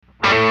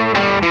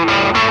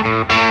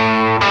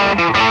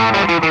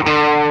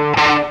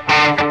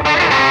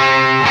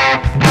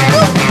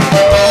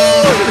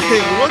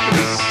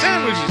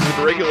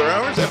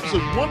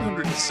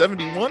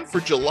171 for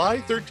July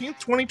 13th,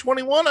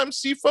 2021. I'm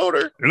C.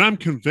 Fodor. And I'm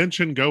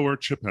convention goer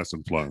Chip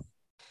Hessenflow.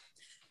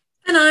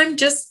 And I'm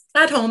just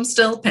at home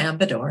still, Pam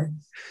Bedore.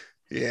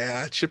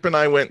 Yeah, Chip and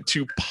I went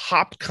to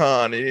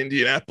PopCon in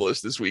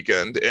Indianapolis this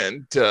weekend,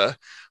 and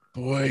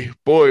boy,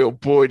 oh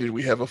boy, did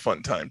we have a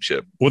fun time,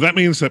 Chip. Well, that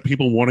means that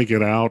people want to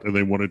get out and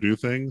they want to do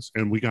things,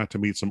 and we got to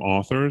meet some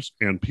authors,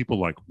 and people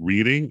like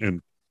reading,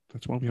 and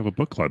that's why we have a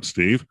book club,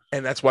 Steve.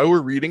 And that's why we're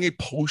reading a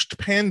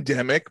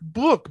post-pandemic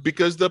book,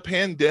 because the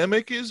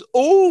pandemic is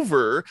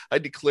over. I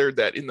declared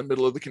that in the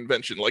middle of the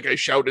convention. Like I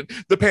shouted,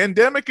 the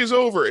pandemic is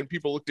over. And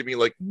people looked at me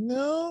like,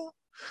 no,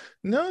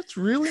 it's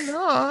really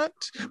not.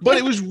 But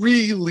it was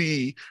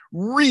really,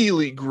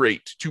 really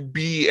great to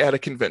be at a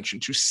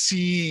convention, to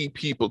see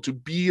people, to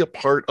be a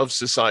part of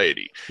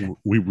society.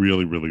 We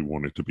really, really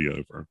want it to be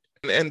over.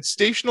 And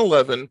Station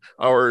 11,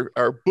 our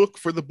book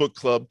for the book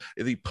club,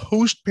 the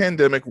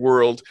post-pandemic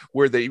world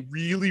where they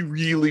really,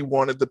 really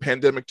wanted the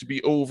pandemic to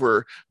be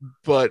over.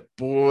 But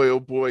boy, oh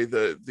boy,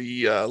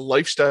 the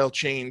lifestyle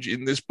change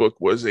in this book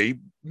was a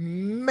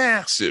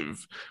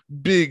massive,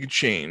 big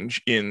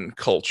change in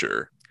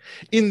culture.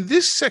 In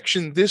this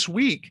section this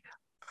week,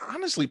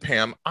 honestly,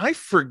 Pam, I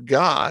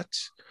forgot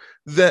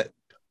that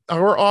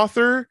our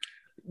author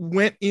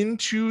went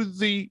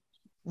into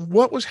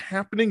what was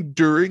happening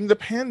during the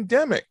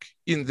pandemic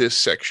in this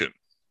section.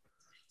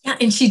 Yeah,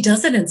 and she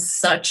does it in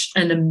such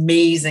an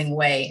amazing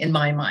way in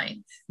my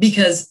mind,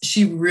 because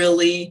she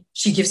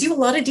gives you a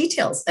lot of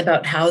details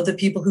about how the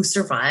people who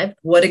survived,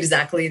 what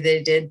exactly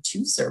they did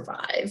to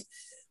survive.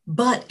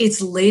 But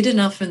it's late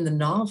enough in the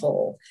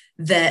novel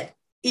that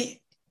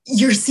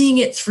you're seeing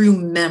it through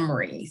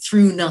memory,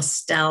 through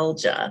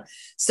nostalgia.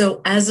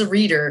 So as a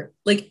reader,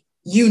 like,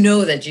 you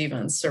know that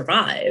Jeevan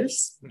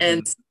survives. Mm-hmm.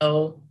 And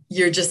so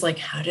you're just like,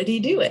 how did he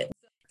do it?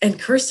 And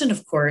Kirsten,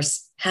 of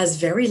course, has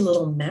very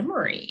little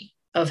memory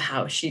of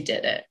how she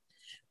did it,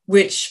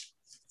 which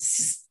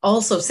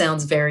also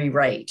sounds very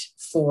right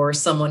for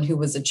someone who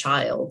was a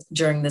child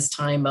during this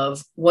time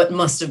of what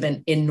must have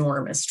been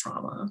enormous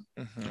trauma.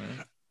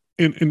 Mm-hmm.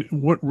 And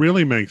what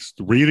really makes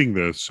reading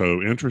this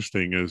so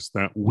interesting is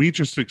that we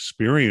just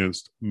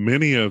experienced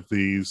many of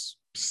these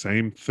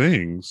same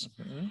things.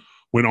 Mm-hmm.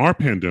 When our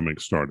pandemic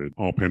started.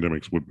 All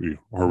pandemics would be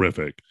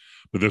horrific,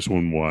 but this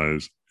one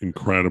was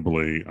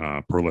incredibly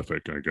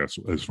prolific, I guess,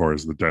 as far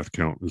as the death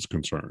count is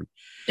concerned.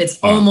 It's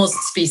almost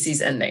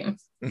species ending.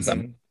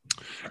 Mm-hmm.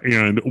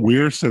 And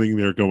we're sitting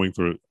there going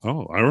through,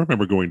 I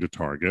remember going to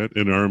Target,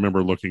 and I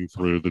remember looking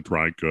through the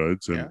dry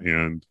goods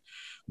and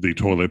the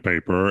toilet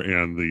paper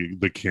and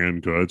the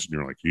canned goods, and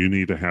you're like, you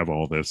need to have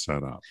all this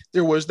set up.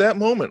 There was that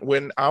moment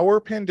when our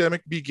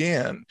pandemic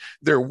began.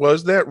 There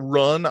was that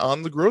run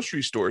on the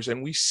grocery stores,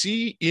 and we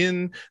see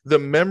in the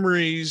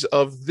memories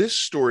of this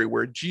story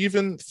where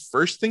Jeevan,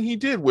 first thing he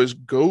did was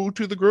go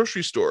to the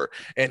grocery store,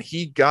 and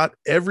he got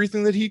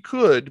everything that he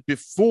could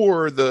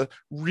before the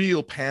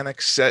real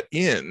panic set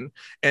in,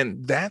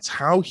 and that's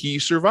how he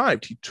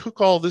survived. He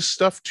took all this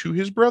stuff to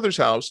his brother's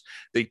house.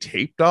 They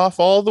taped off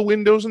all the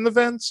windows and the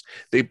vents.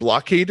 They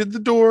blockaded the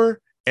door,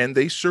 and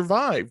they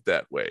survived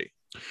that way.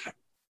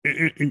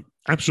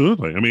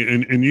 Absolutely. I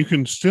mean, and you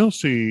can still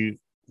see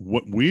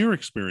what we're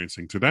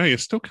experiencing today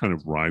is still kind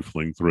of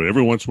rifling through.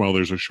 Every once in a while,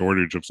 there's a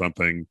shortage of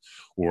something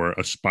or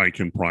a spike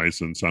in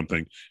price in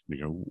something.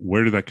 You know,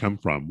 where did that come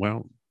from?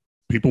 Well,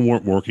 people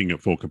weren't working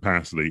at full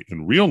capacity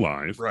in real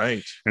life.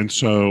 Right. And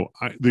so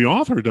the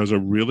author does a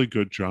really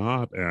good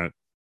job at,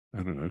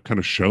 I don't know, kind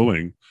of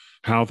showing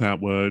how that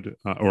would,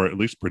 or at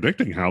least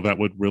predicting how that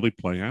would really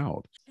play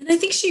out. And I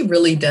think she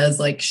really does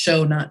like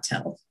show, not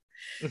tell.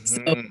 Mm-hmm.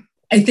 So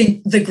I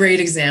think the great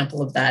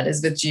example of that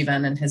is with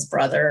Jeevan and his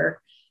brother,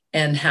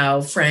 and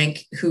how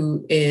Frank,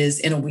 who is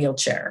in a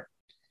wheelchair,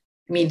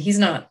 I mean, he's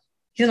not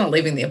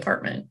leaving the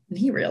apartment, and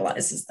he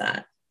realizes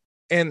that.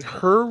 And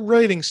her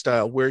writing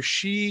style, where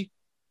she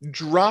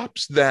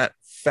drops that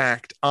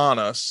fact on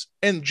us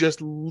and just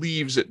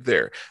leaves it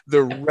there.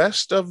 The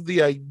rest of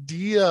the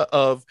idea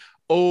of,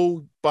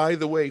 oh, by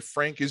the way,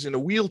 Frank is in a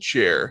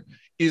wheelchair,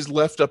 is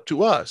left up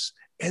to us.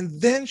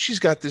 And then she's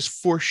got this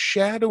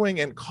foreshadowing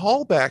and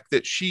callback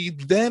that she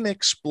then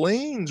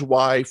explains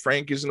why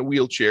Frank is in a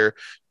wheelchair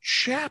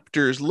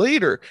chapters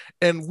later.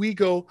 And we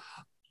go,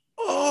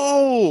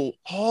 oh,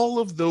 all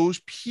of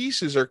those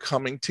pieces are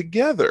coming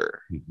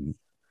together. Mm-hmm.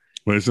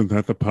 Well, isn't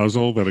that the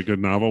puzzle that a good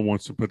novel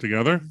wants to put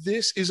together?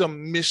 This is a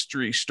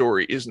mystery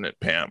story, isn't it,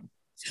 Pam?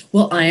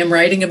 Well, I am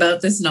writing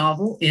about this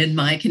novel in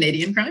my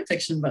Canadian crime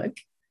fiction book.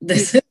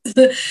 This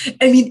is,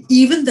 I mean,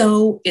 even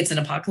though it's an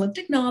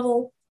apocalyptic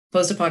novel,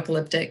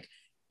 post-apocalyptic,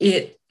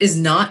 it is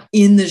not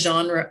in the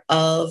genre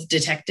of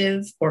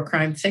detective or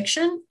crime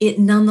fiction. It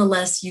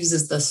nonetheless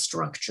uses the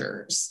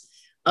structures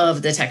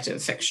of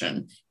detective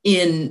fiction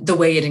in the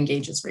way it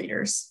engages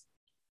readers.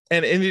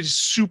 And it is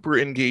super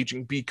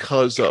engaging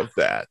because of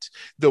that.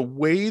 The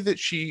way that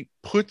she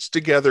puts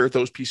together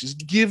those pieces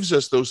gives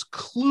us those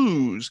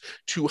clues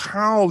to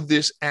how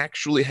this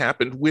actually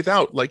happened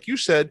without, like you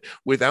said,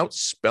 without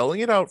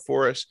spelling it out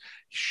for us.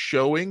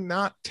 Showing,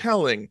 not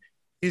telling,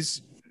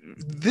 is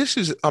this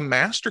is a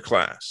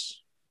masterclass.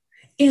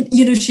 And,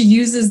 you know, she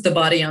uses the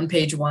body on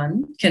page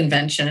one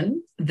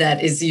convention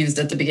that is used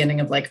at the beginning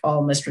of like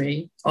all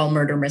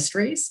murder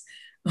mysteries.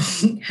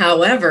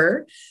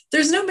 However,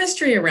 there's no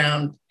mystery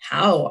around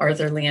how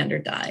Arthur Leander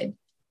died.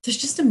 There's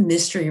just a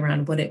mystery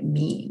around what it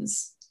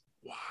means.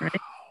 Wow.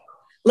 Right?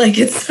 Like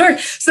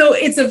so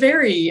it's a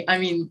very, I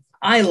mean,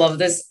 I love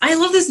this. I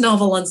love this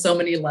novel on so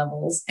many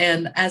levels.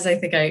 And as I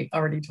think I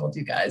already told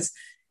you guys,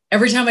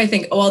 every time I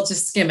think, oh, I'll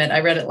just skim it.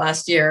 I read it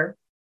last year.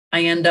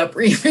 I end up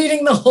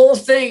rereading the whole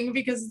thing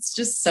because it's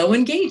just so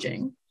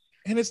engaging.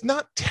 And it's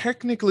not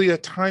technically a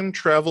time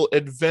travel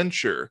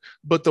adventure,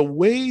 but the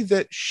way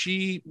that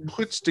she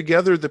puts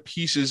together the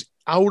pieces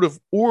out of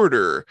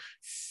order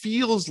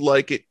feels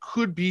like it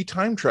could be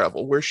time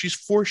travel, where she's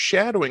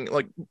foreshadowing,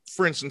 like,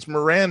 for instance,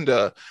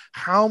 Miranda,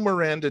 how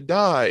Miranda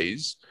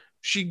dies.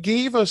 She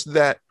gave us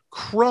that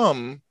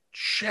crumb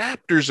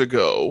chapters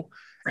ago.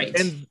 Right.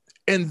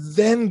 And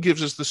then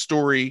gives us the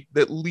story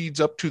that leads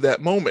up to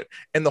that moment.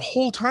 And the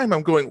whole time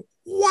I'm going,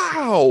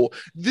 wow,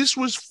 this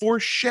was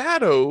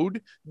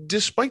foreshadowed,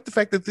 despite the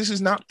fact that this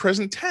is not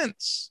present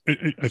tense.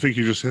 I think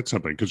you just hit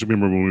something, because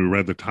remember when we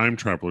read The Time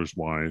Traveler's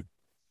Wife,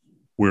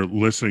 we're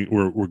listening,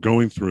 we're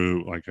going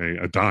through like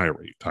a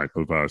diary type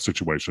of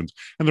situations,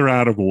 and they're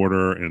out of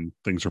order and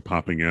things are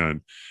popping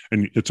in,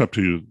 and it's up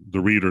to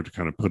the reader to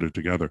kind of put it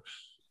together.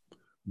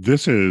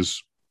 This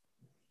is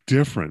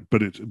different,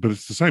 but it's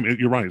the same.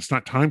 You're right, it's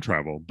not time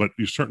travel, but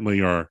you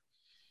certainly are.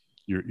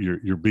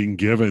 You're being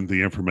given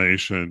the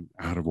information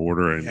out of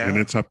order, and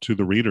it's up to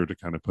the reader to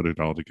kind of put it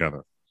all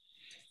together.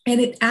 And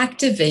it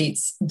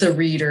activates the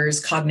reader's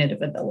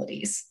cognitive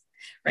abilities,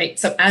 right?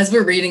 So as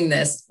we're reading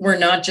this, we're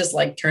not just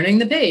like turning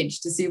the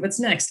page to see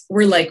what's next.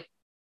 We're like,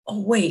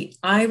 oh, wait,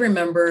 I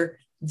remember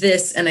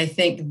this, and I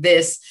think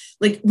this.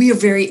 Like, we are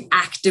very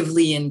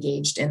actively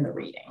engaged in the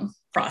reading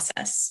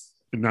process.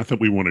 And not that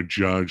we want to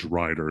judge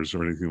writers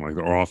or anything like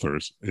that, or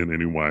authors in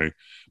any way,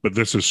 but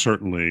this is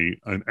certainly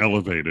an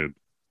elevated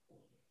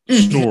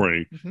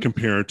story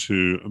compared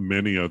to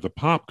many of the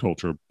pop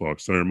culture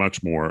books that are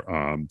much more,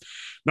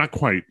 not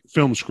quite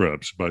film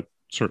scripts, but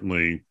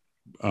certainly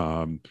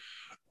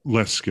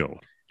less skilled.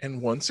 And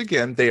once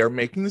again, they are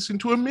making this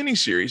into a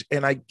miniseries,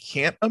 and I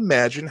can't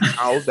imagine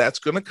how that's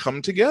going to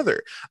come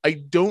together. I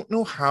don't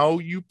know how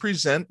you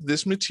present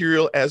this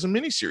material as a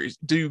miniseries.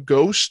 Do you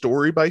go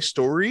story by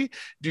story?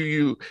 Do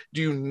you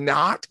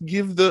not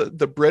give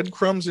the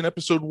breadcrumbs in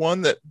episode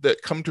 1 that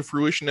come to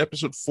fruition in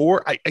episode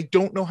 4? I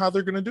don't know how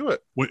they're going to do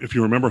it. If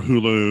you remember,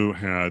 Hulu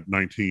had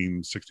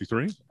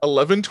 1963.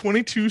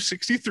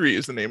 11/22/63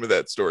 is the name of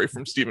that story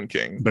from Stephen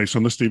King. Based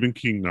on the Stephen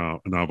King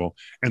novel.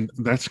 And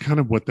that's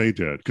kind of what they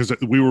did, because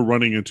we were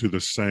running into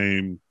the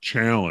same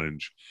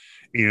challenge,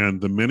 and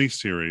the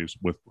miniseries,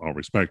 with all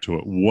respect to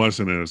it,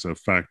 wasn't as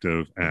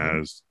effective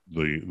as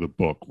the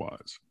book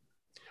was,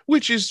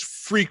 which is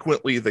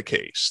frequently the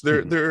case.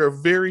 There are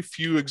very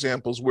few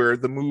examples where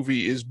the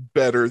movie is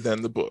better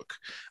than the book.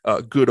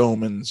 Good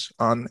Omens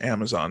on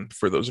Amazon,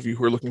 for those of you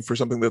who are looking for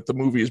something that the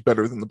movie is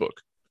better than the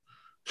book.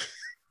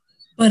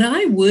 But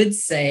I would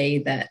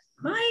say that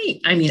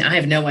I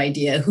have no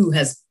idea who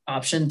has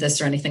optioned this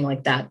or anything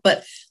like that,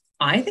 but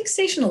I think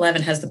Station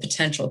 11 has the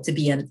potential to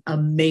be an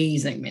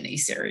amazing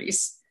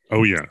miniseries.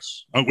 Oh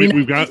yes,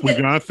 we've got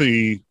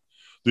the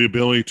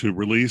ability to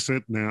release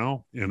it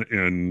now,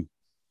 and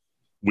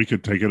we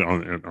could take it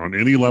on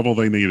any level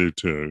they needed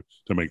to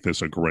make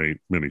this a great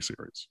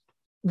miniseries.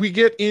 We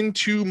get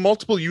into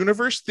multiple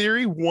universe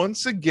theory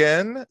once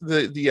again.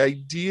 The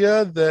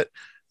idea that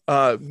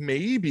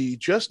maybe,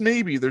 just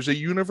maybe, there's a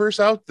universe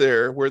out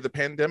there where the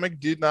pandemic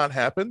did not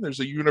happen.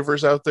 There's a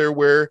universe out there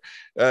where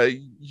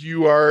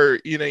you are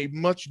in a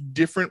much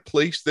different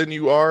place than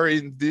you are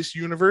in this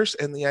universe.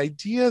 And the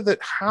idea that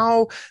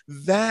how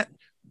that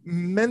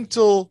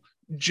mental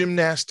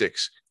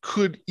gymnastics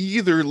could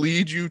either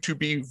lead you to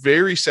be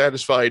very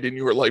satisfied in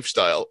your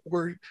lifestyle,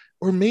 or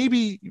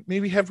maybe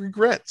have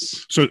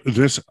regrets. So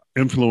this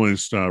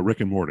influenced Rick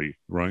and Morty,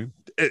 right?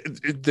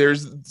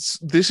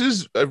 This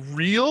is a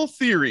real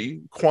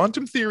theory.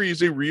 Quantum theory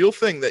is a real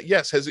thing that,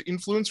 yes, has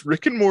influenced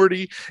Rick and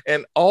Morty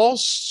and all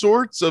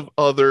sorts of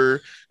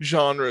other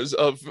genres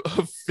of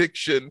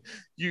fiction.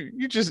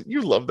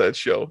 You love that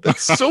show.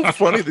 That's so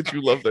funny that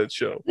you love that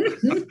show.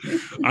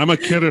 I'm a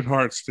kid at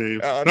heart,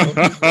 Steve. No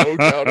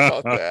doubt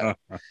about that.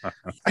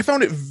 I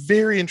found it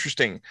very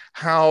interesting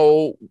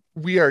how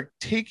we are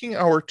taking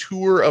our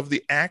tour of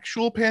the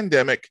actual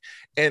pandemic,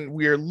 and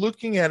we are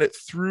looking at it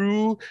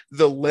through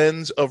the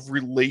lens of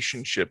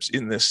relationships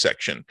in this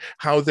section.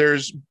 How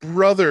there's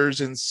brothers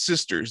and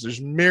sisters,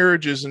 there's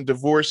marriages and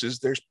divorces,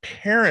 there's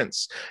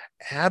parents,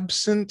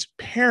 absent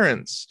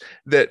parents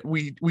that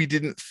we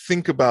didn't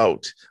think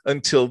about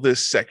until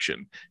this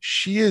section.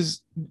 She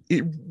is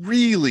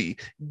really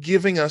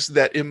giving us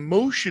that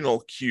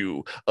emotional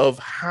cue of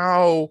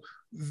how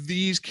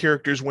these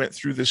characters went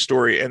through this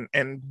story,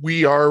 and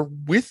we are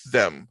with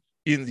them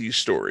in these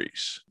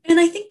stories. And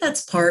I think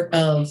that's part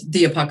of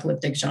the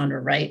apocalyptic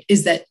genre, right?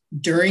 Is that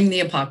during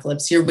the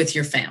apocalypse, you're with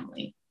your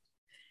family.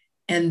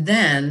 And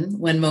then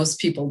when most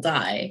people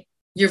die,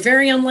 you're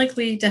very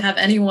unlikely to have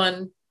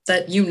anyone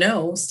that you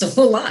know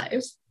still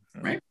alive,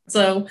 right?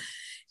 So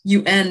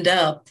you end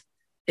up,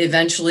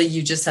 eventually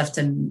you just have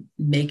to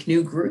make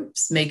new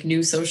groups, make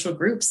new social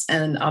groups.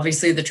 And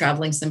obviously the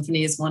Traveling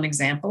Symphony is one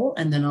example,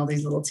 and then all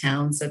these little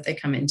towns that they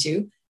come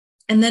into.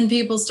 And then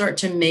people start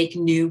to make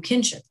new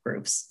kinship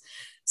groups.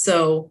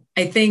 So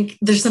I think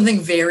there's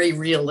something very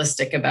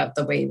realistic about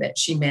the way that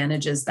she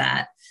manages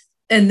that.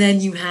 And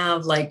then you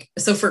have like,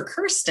 so for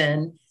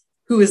Kirsten,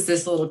 who is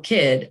this little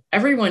kid,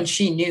 everyone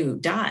she knew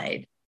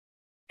died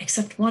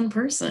except one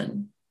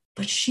person,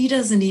 but she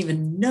doesn't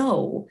even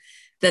know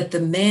that the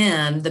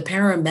man, the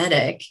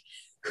paramedic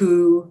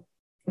who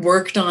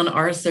worked on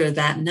Arthur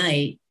that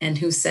night and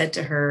who said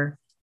to her,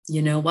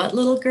 you know what,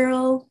 little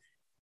girl,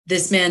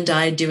 this man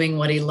died doing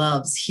what he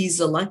loves. He's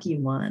the lucky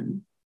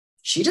one.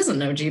 She doesn't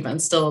know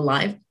Jivan's still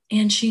alive,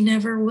 and she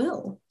never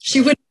will.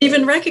 She wouldn't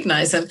even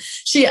recognize him.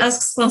 She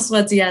asks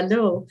François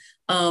Diallo,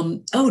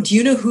 oh, do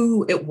you know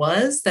who it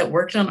was that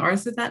worked on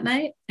Arthur that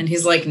night? And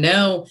he's like,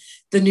 no,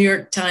 the New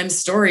York Times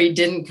story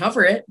didn't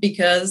cover it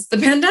because the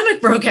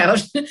pandemic broke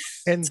out.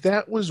 And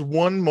that was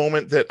one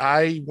moment that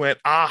I went,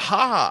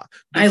 aha.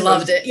 I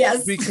loved it,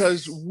 yes.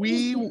 Because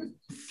we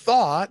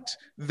thought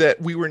that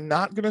we were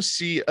not going to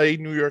see a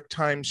New York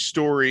Times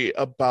story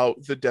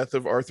about the death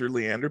of Arthur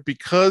Leander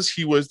because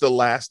he was the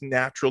last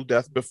natural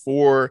death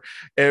before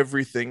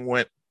everything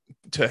went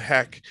to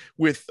heck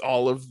with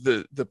all of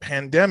the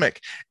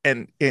pandemic.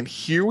 And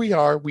here we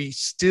are, we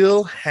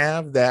still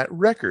have that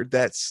record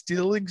that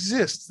still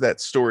exists,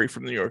 that story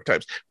from the New York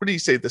Times. What do you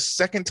say, the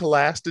second to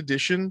last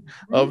edition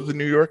of the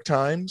New York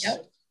Times?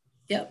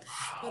 Yep.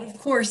 But of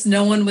course,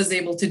 no one was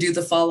able to do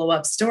the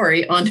follow-up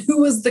story on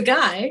who was the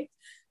guy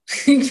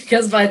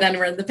because by then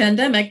we're in the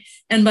pandemic.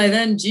 And by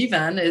then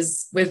Jivan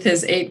is with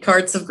his 8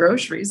 carts of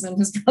groceries in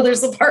his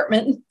brother's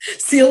apartment,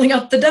 sealing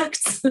up the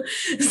ducts.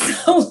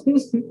 So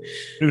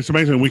it's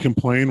amazing. We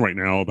complain right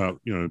now about,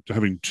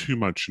 having too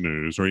much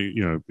news or,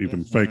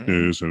 even fake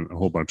news and a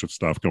whole bunch of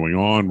stuff going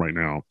on right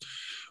now.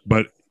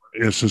 But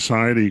as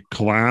society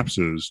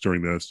collapses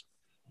during this,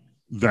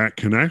 that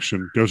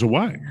connection goes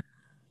away.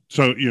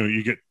 So,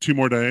 you get 2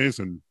 more days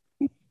and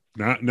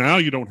now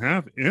you don't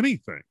have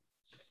anything.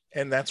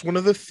 And that's one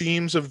of the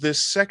themes of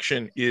this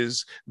section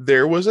is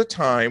there was a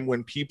time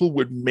when people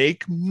would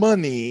make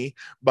money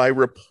by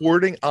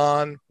reporting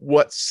on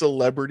what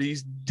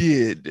celebrities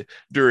did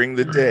during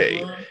the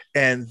day.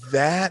 And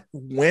that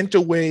went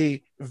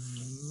away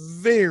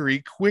very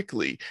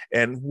quickly.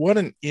 And what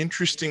an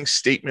interesting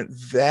statement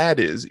that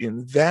is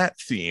in that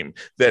theme,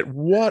 that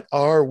what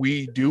are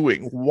we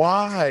doing?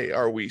 Why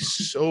are we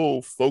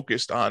so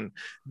focused on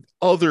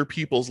other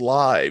people's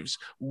lives?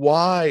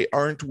 Why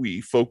aren't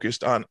we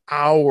focused on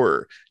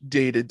our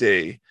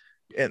day-to-day?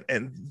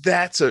 And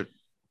that's a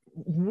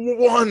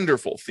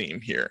wonderful theme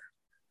here.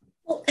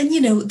 Well,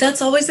 and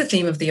that's always the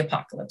theme of the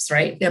apocalypse,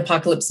 right? The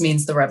apocalypse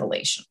means the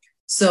revelation.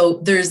 So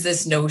there's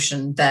this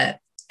notion that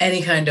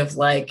any kind of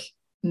like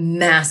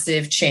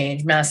massive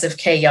change, massive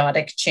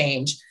chaotic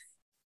change,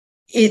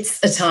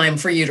 it's a time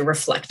for you to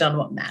reflect on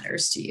what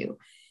matters to you.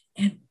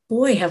 And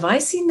boy, have I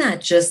seen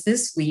that just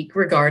this week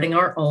regarding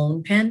our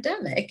own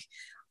pandemic.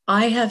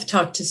 I have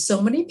talked to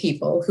so many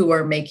people who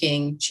are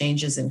making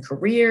changes in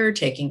career,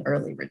 taking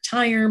early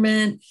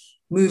retirement,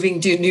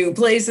 moving to new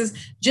places,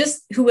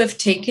 just who have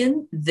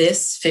taken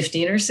this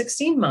 15 or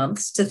 16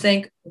 months to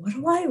think, what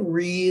do I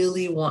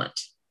really want?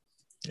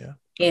 Yeah.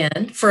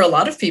 And for a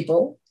lot of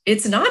people,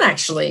 it's not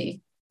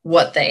actually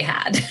what they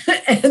had.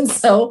 And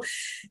so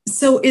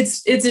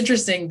it's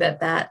interesting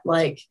that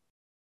like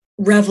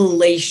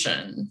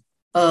revelation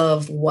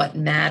of what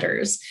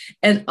matters.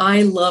 And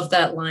I love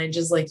that line,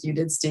 just like you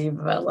did, Steve,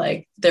 about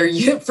like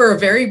for a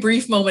very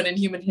brief moment in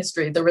human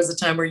history, there was a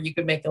time where you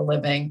could make a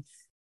living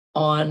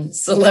on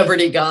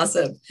celebrity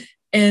gossip.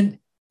 And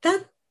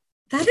that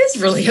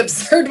is really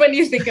absurd when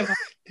you think about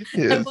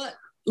it. But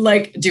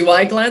like, do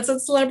I glance at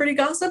celebrity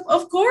gossip?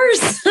 Of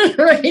course,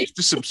 right? I used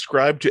to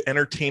subscribe to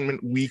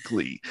Entertainment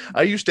Weekly.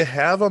 I used to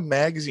have a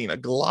magazine, a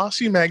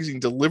glossy magazine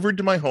delivered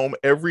to my home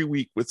every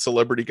week with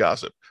celebrity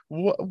gossip.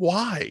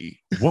 Why?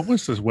 What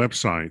was this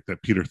website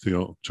that Peter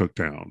Thiel took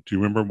down? Do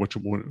you remember which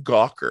one?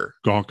 Gawker.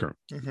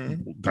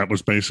 Mm-hmm. That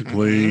was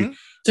basically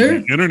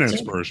the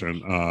internet's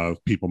version of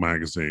People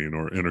Magazine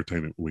or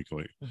Entertainment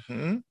Weekly.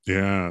 Mm-hmm.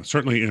 Yeah,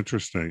 certainly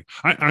interesting.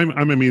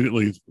 I'm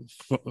immediately,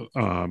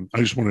 I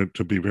just wanted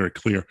to be very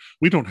clear.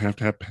 We don't have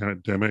to have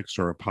pandemics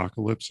or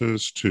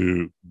apocalypses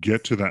to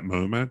get to that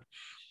moment.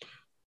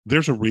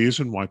 There's a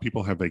reason why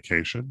people have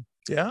vacation.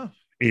 Yeah.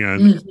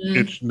 And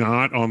it's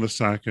not on the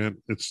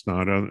second, it's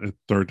not on the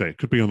third day. It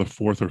could be on the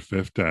 4th or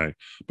 5th day.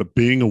 But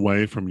being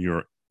away from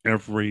your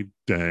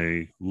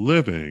everyday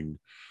living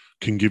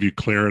can give you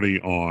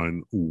clarity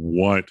on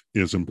what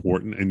is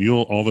important. And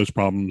all those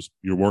problems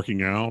you're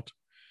working out,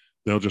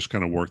 they'll just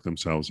kind of work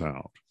themselves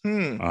out.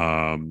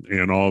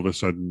 And all of a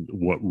sudden,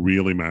 what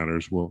really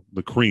matters,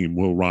 the cream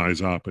will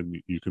rise up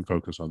and you can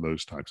focus on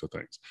those types of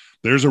things.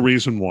 There's a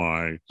reason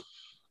why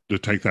to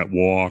take that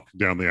walk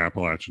down the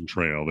Appalachian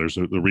Trail. There's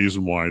the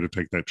reason why to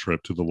take that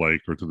trip to the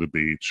lake or to the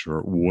beach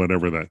or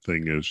whatever that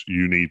thing is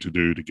you need to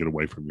do to get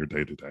away from your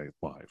day-to-day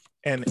life.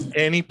 And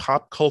any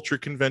pop culture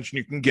convention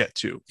you can get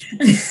to.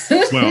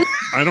 Well,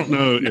 I don't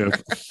know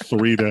if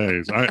 3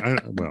 days.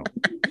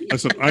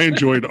 I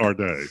enjoyed our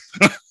day.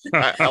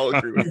 I'll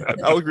agree with that.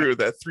 I'll agree with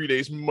that. 3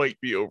 days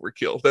might be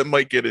overkill. That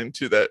might get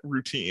into that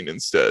routine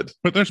instead.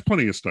 But there's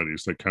plenty of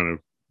studies that kind of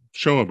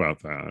show about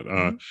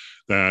that,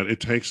 that it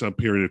takes a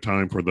period of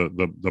time for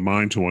the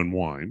mind to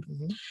unwind.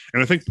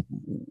 And I think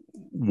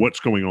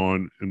what's going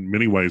on in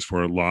many ways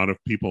for a lot of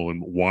people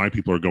and why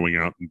people are going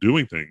out and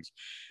doing things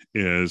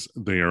is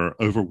they are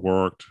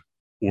overworked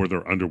or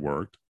they're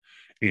underworked,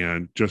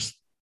 and just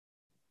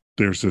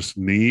there's this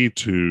need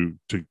to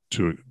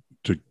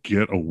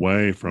get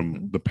away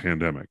from the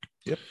pandemic.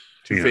 Yep.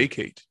 To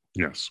vacate.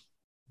 Yes.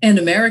 And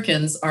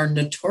Americans are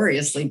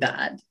notoriously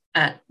bad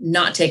at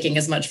not taking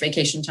as much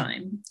vacation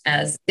time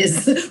as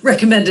is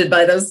recommended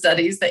by those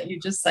studies that you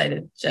just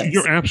cited, Jeff.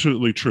 You're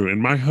absolutely true.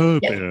 And my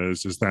hope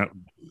is that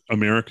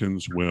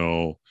Americans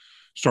will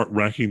start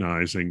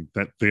recognizing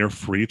that their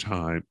free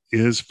time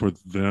is for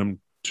them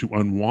to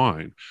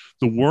unwind.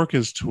 The work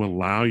is to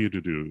allow you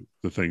to do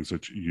the things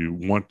that you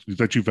want,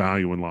 that you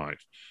value in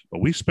life.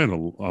 But we spend a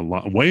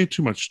lot, way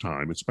too much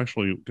time,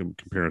 especially in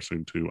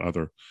comparison to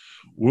other.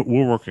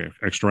 We'll work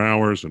extra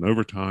hours and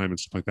overtime and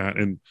stuff like that.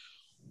 And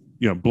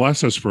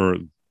bless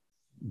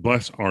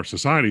our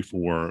society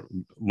for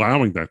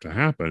allowing that to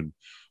happen,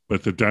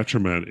 but the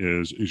detriment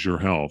is your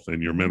health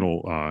and your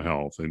mental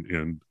health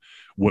and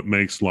what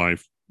makes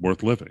life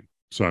worth living.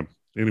 So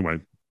anyway,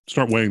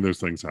 start weighing those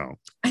things out.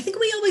 I think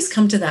we always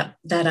come to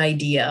that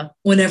idea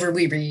whenever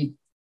we read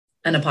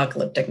an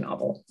apocalyptic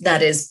novel.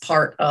 That is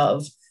part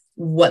of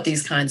what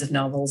these kinds of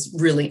novels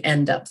really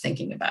end up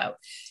thinking about.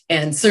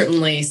 And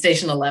certainly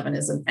Station 11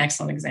 is an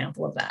excellent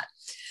example of that.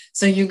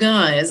 So you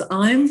guys,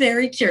 I'm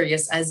very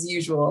curious, as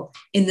usual,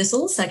 in this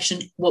little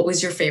section, what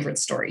was your favorite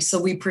story?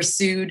 So we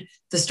pursued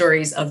the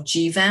stories of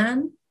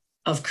Jivan,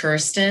 of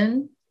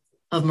Kirsten,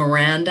 of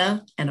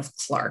Miranda, and of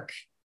Clark.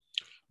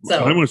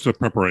 So mine was the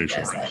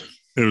preparation.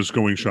 It was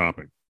going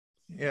shopping.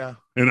 Yeah.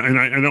 And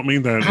I don't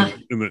mean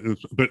that,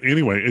 but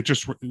anyway, it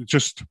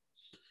just,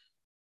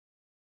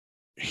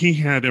 he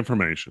had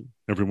information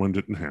everyone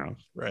didn't have.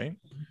 Right.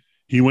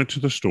 He went to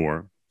the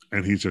store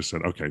and he just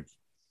said, okay,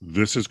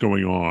 this is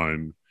going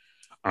on.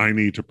 I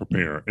need to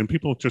prepare. And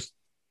people just,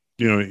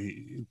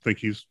 think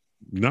he's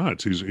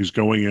nuts. He's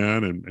going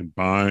in and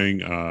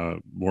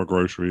buying more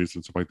groceries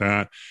and stuff like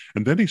that.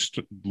 And then he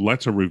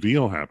lets a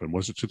reveal happen.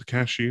 Was it to the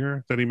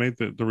cashier that he made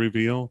the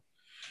reveal?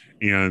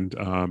 And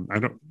I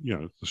don't,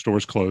 the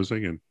store's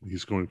closing and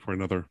he's going for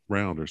another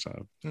round or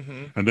so.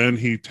 And then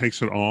he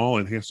takes it all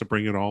and he has to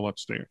bring it all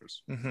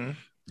upstairs.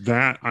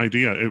 That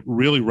idea, it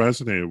really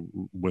resonated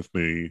with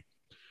me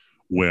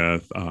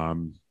with,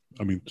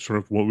 sort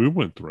of what we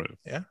went through.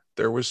 Yeah.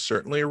 There was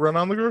certainly a run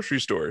on the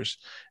grocery stores,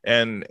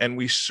 and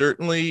we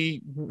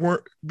certainly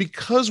weren't,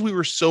 because we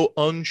were so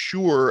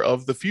unsure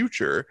of the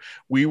future,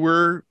 we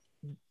were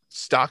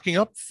stocking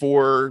up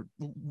for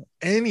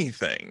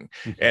anything.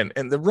 And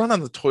the run on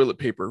the toilet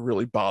paper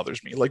really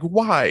bothers me. Like,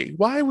 why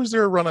was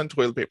there a run on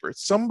toilet paper?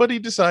 Somebody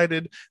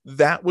decided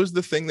that was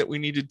the thing that we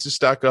needed to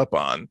stock up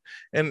on.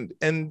 And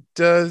then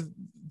that's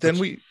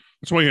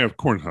why you have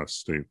corn husks,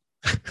 Steve.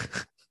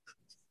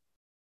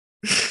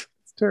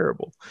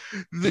 Terrible.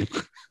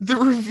 The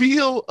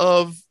reveal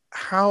of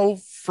how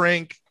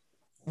Frank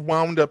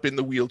wound up in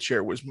the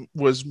wheelchair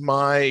was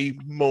my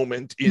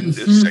moment in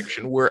this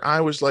section, where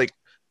I was like,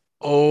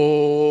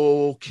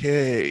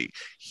 okay,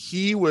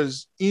 he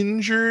was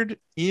injured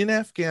in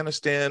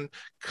Afghanistan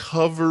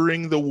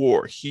covering the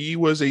war. He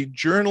was a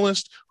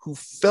journalist who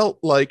felt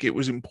like it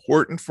was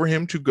important for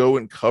him to go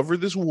and cover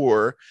this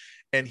war,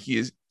 and he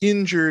is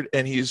injured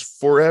and he is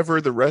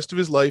forever, the rest of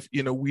his life,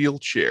 in a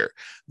wheelchair.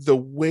 The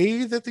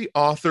way that the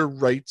author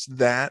writes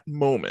that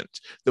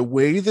moment, the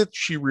way that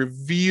she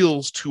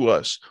reveals to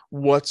us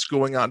what's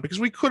going on, because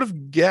we could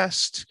have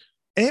guessed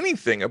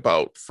anything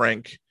about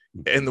Frank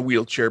and the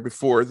wheelchair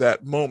before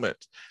that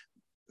moment.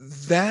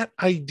 That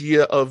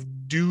idea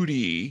of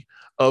duty,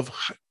 of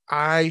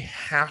I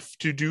have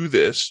to do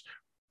this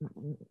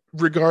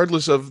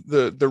regardless of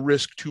the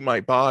risk to my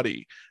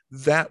body,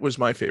 that was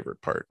my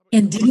favorite part.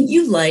 And didn't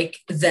you like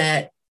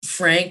that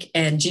Frank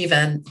and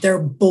Jivan, they're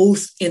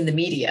both in the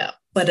media,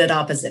 but at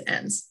opposite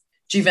ends?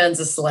 Jivan's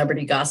a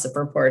celebrity gossip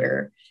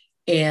reporter,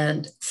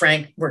 and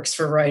Frank works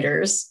for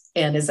Reuters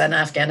and is in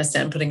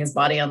Afghanistan putting his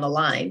body on the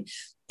line.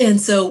 And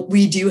so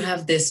we do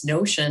have this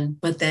notion,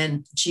 but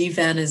then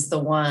Jivan is the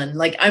one,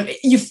 like,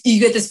 you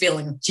get this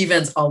feeling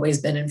Jivan's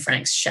always been in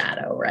Frank's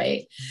shadow,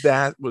 right?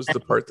 That was the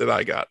part that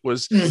I got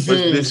was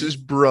this is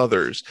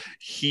brothers.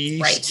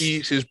 He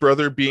sees his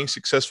brother being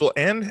successful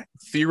and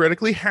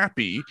theoretically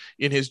happy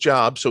in his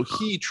job, so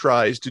he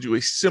tries to do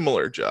a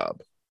similar job.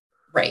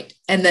 Right.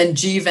 And then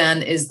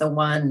Jivan is the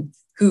one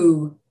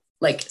who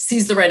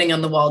sees the writing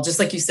on the wall, just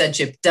like you said,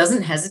 Chip,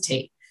 doesn't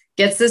hesitate,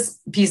 gets this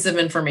piece of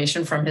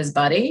information from his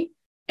buddy,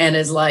 and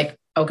is like,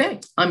 okay,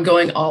 I'm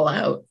going all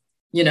out.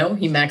 You know,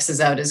 he maxes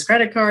out his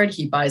credit card,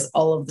 he buys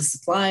all of the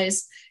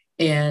supplies.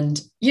 And,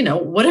 you know,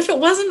 what if it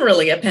wasn't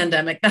really a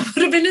pandemic? That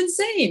would have been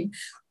insane.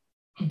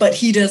 But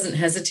he doesn't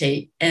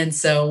hesitate. And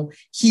so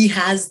he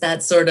has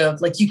that sort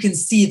of, like, you can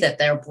see that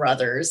they're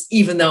brothers,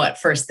 even though at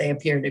first they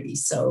appear to be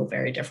so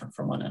very different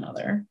from one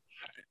another.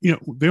 You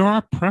know, there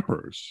are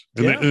preppers,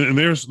 and, and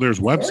there's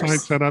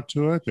websites set up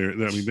to it.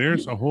 I mean,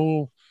 there's a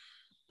whole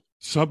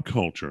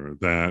subculture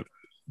that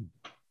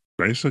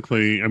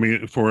basically, I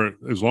mean, for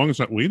as long as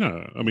that we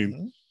know, I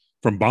mean,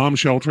 from bomb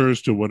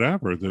shelters to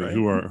whatever,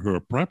 who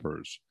are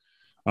preppers.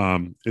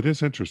 It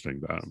is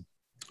interesting though,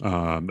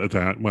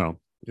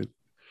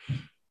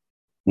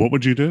 what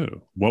would you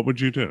do? What would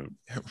you do?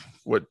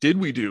 What did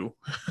we do?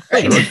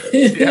 Right.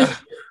 Yeah.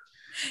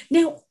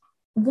 Now,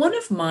 one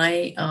of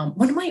my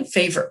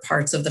favorite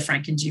parts of the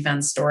Frank and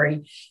Jivan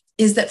story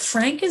is that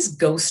Frank is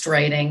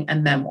ghostwriting a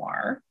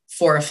memoir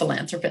for a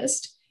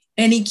philanthropist,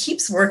 and he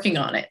keeps working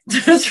on it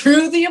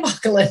through the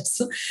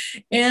apocalypse.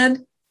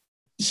 And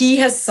he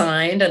has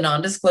signed a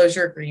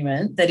non-disclosure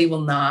agreement that he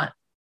will not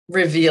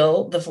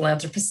reveal the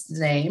philanthropist's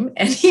name,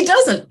 and he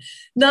doesn't,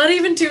 not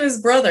even to his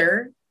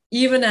brother,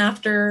 even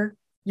after,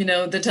 you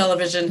know, the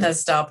television has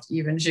stopped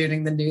even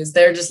shooting the news.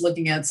 They're just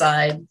looking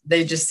outside.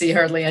 They just see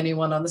hardly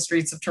anyone on the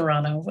streets of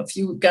Toronto, a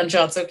few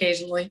gunshots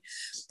occasionally.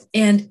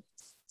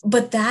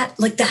 But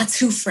that's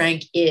who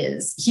Frank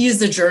is. He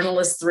is a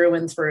journalist through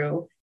and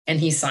through, and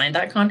he signed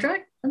that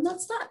contract, and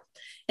that's that.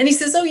 And he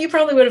says, oh, you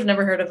probably would have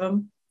never heard of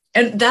him.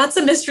 And that's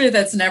a mystery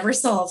that's never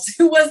solved.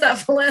 Who was that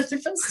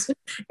philanthropist?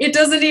 It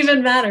doesn't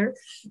even matter,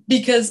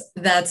 because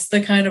that's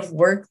the kind of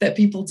work that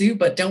people do,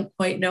 but don't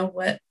quite know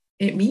what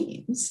it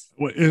means.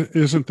 Well,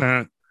 isn't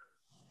that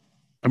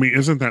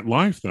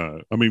life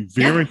though? I mean,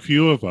 very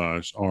few of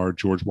us are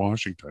George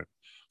Washington.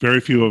 Very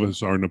few of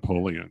us are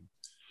Napoleon.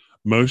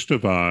 Most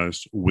of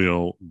us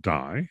will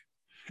die.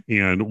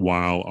 And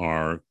while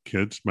our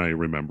kids may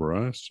remember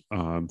us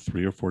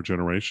 3 or 4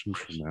 generations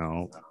from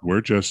now, we're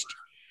just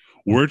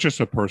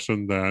a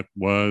person that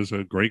was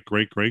a great,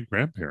 great, great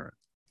grandparent.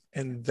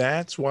 And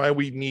that's why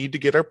we need to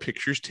get our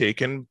pictures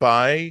taken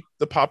by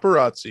the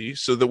paparazzi,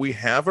 so that we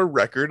have a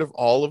record of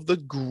all of the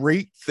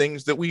great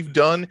things that we've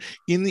done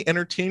in the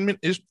entertainment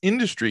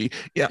industry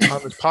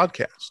on this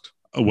podcast.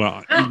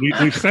 Well,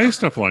 we say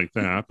stuff like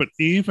that, but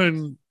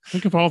even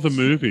think of all the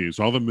movie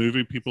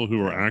people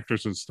who are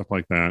actors and stuff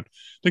like that.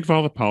 Think of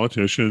all the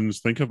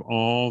politicians. Think of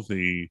all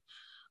the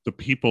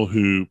people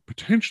who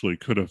potentially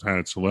could have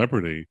had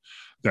celebrity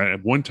that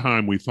at one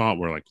time we thought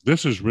were like,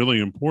 this is really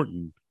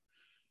important.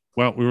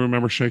 Well, we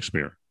remember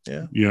Shakespeare.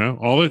 Yeah. You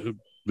know,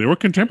 they were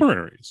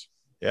contemporaries.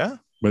 Yeah.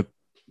 But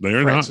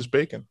they're Francis not.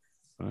 Bacon.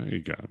 There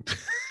you go.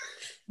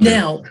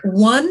 Now,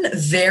 one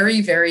very,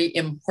 very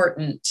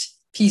important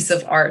piece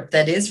of art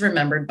that is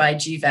remembered by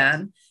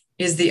Jivan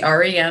is the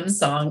REM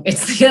song,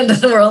 It's the End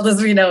of the World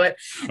as We Know It.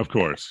 Of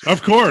course. I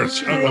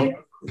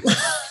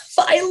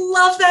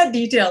love that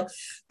detail,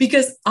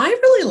 because I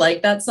really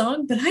like that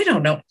song, but I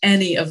don't know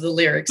any of the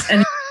lyrics.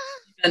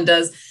 And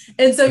does.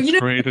 And so, you know,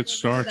 great, it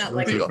starts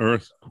with an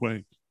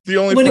earthquake. The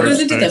only when part it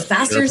goes into the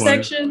faster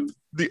section.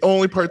 The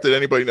only part that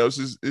anybody knows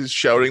is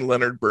shouting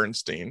Leonard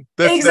Bernstein.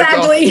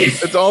 Exactly.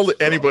 That's all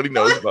that anybody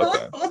knows about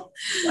that.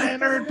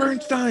 Leonard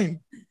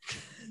Bernstein.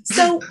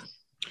 So,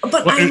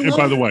 but and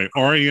by the way,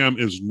 REM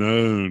is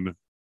known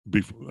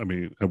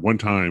at one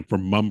time for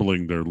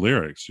mumbling their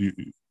lyrics.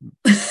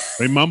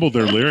 They mumbled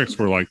their lyrics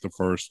for like the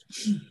first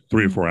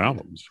 3 or 4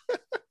 albums.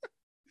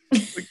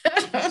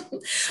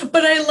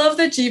 But I love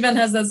that Jivan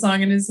has that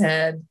song in his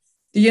head.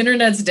 The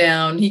internet's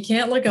down. He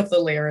can't look up the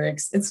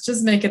lyrics. It's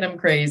just making him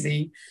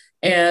crazy.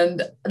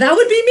 And that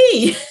would be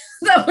me.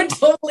 That would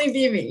totally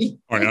be me.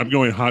 All right, I'm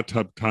going Hot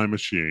Tub Time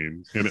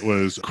Machine. And it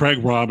was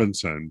Craig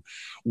Robinson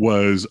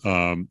was,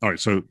 all right,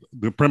 so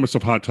the premise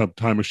of Hot Tub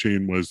Time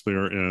Machine was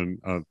they're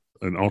in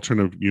an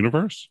alternate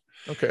universe.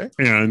 Okay.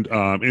 And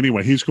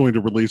anyway, he's going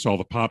to release all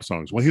the pop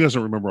songs. Well, he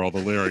doesn't remember all the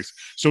lyrics.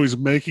 So he's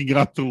making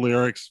up the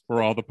lyrics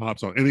for all the pop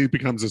songs. And he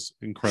becomes this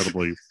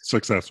incredibly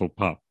successful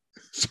pop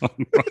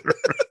songwriter.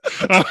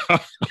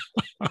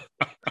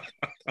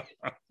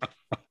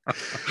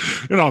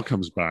 It all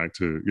comes back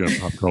to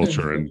pop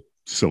culture and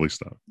silly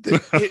stuff.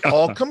 It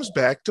all comes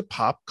back to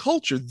pop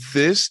culture.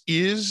 This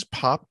is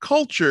pop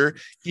culture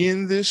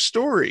in this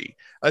story.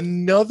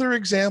 Another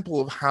example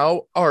of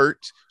how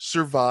art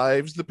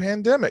survives the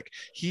pandemic.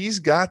 He's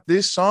got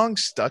this song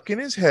stuck in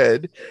his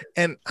head,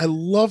 and I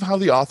love how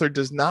the author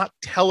does not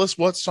tell us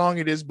what song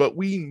it is, but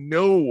we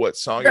know what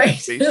song it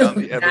is based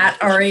on the evidence.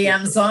 That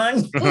REM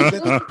song.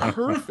 That's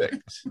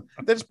perfect.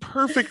 That's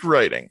perfect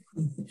writing.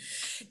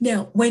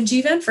 Now, when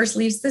Jivan first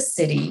leaves the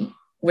city,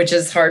 which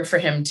is hard for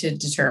him to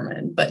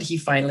determine, but he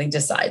finally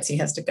decides he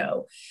has to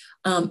go.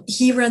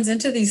 He runs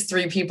into these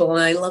 3 people,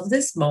 and I love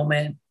this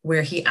moment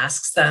where he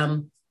asks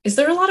them, is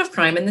there a lot of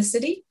crime in the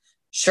city?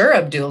 Sure,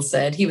 Abdul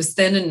said. He was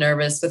thin and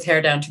nervous with hair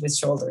down to his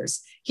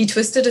shoulders. He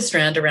twisted a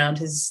strand around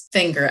his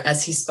finger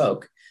as he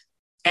spoke.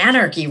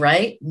 Anarchy,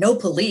 right? No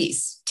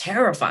police.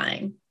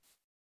 Terrifying.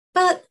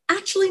 But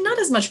actually not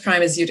as much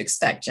crime as you'd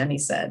expect, Jenny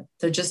said.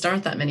 There just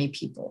aren't that many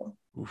people.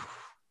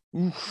 Oof.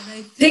 And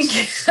I think,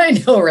 I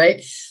know,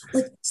 right?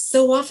 Like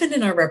so often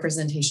in our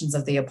representations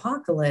of the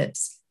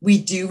apocalypse, we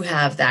do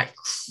have that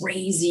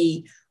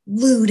crazy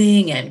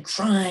looting and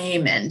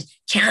crime and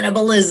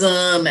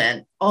cannibalism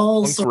and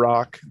all punk sorts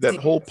rock, of that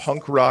things. whole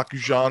punk rock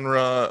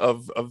genre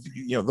of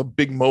the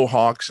big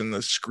mohawks and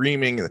the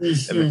screaming, and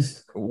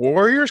the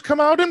warriors come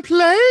out and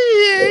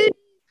play.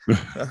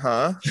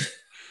 Uh-huh.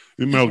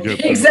 Mel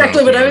Gibson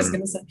Exactly what I was there.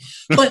 going to say.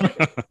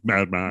 But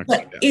Mad Max.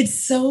 but it's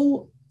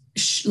so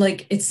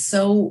it's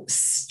so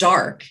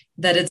stark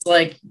that it's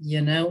like,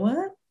 you know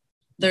what?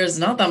 There's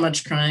not that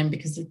much crime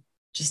because there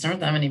just aren't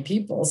that many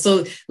people.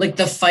 So like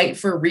the fight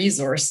for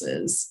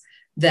resources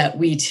that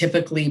we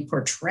typically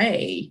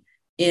portray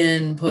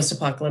in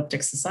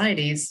post-apocalyptic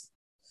societies,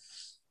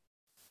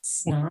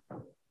 it's not.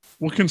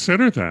 Well,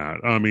 consider that.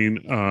 I mean,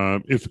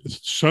 if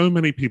so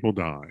many people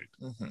died,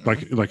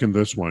 like in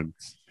this one,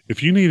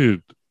 if you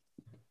needed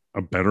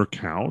a better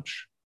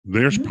couch,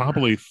 there's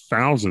probably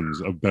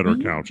thousands of better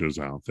couches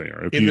out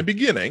there. In the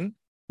beginning.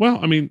 Well,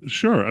 I mean,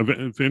 sure,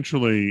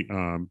 eventually,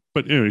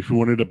 but if you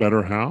wanted a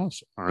better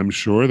house, I'm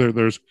sure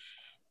there's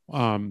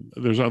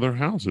other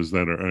houses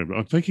that are.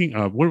 I'm thinking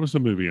of, what was the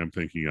movie I'm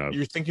thinking of?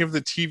 You're thinking of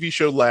the TV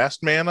show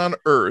Last Man on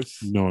Earth.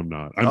 No, I'm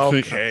not. I'm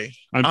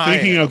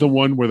thinking of the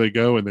one where they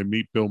go and they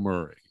meet Bill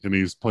Murray and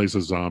he plays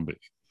a zombie.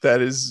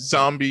 That is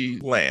Zombie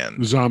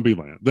Land. Zombie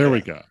Land. There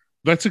we go.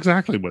 That's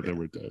exactly what they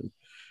were doing.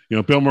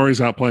 Bill Murray's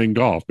out playing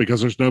golf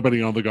because there's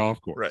nobody on the golf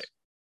course. Right.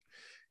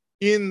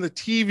 In the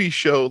TV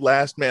show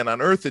Last Man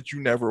on Earth that you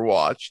never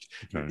watched,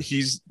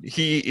 he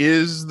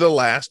is the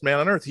last man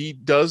on Earth. He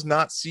does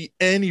not see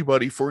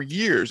anybody for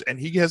years, and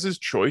he has his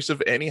choice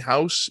of any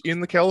house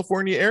in the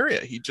California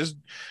area. He just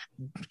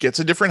gets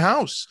a different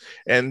house,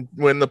 and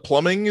when the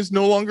plumbing is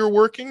no longer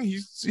working,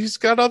 he's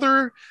got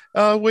other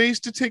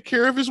ways to take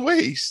care of his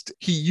waste.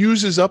 He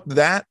uses up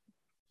that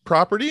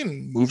property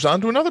and moves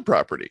on to another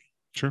property.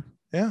 Sure.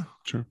 Yeah.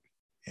 Sure.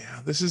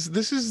 Yeah, this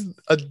is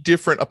a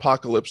different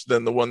apocalypse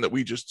than the one that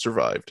we just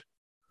survived.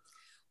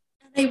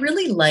 I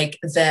really like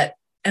that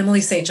Emily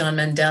St. John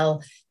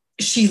Mandel,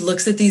 she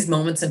looks at these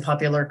moments in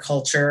popular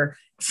culture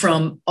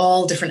from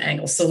all different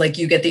angles. So like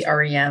you get the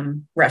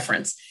REM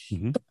reference.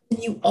 But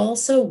you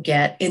also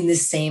get in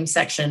this same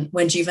section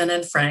when Jivan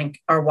and Frank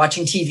are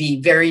watching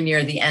TV very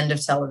near the end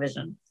of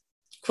television.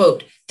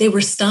 Quote, they were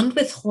stunned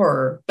with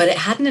horror, but it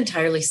hadn't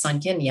entirely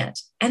sunk in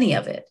yet, any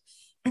of it.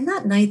 And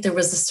that night, there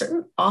was a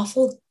certain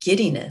awful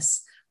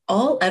giddiness.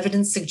 All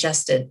evidence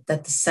suggested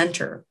that the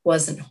center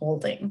wasn't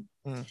holding.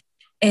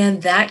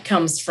 And that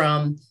comes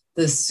from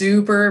the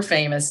super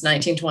famous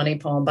 1920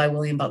 poem by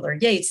William Butler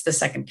Yeats, The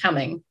Second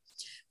Coming,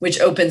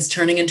 which opens,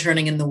 turning and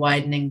turning in the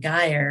widening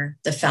gyre,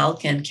 the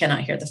falcon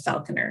cannot hear the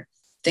falconer.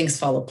 Things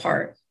fall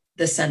apart.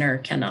 The center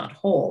cannot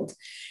hold.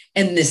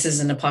 And this is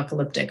an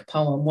apocalyptic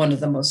poem, one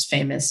of the most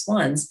famous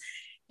ones.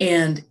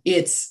 And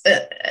it's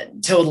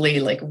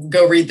totally like,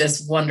 go read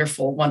this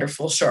wonderful,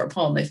 wonderful short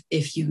poem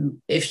if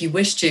you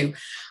wish to.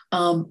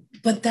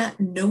 But that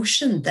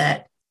notion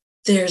that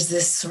there's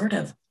this sort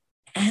of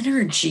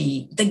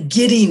energy, the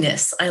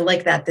giddiness, I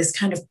like that, this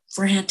kind of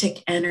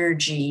frantic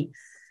energy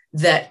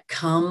that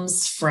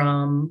comes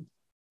from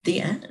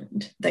the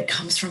end, that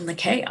comes from the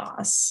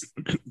chaos.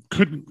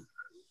 Couldn't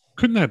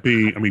that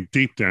be, I mean,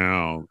 deep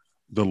down,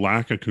 the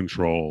lack of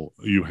control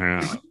you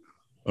have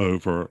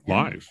over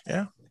life?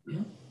 Yeah.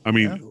 I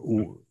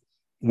mean,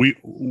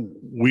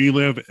 we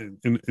live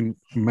in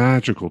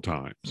magical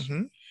times,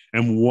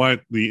 and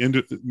what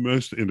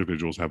most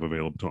individuals have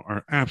available to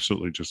are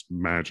absolutely just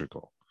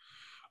magical.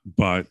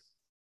 But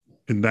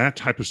in that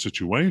type of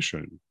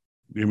situation,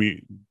 I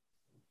mean,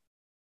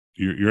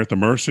 you're at the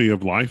mercy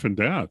of life and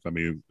death. I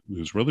mean,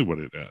 is really what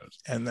it is.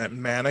 And that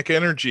manic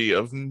energy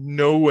of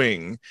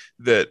knowing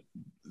that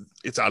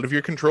it's out of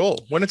your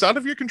control. When it's out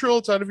of your control,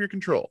 it's out of your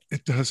control.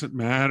 It doesn't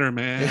matter,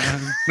 man.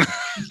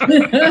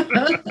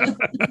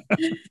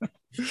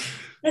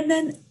 And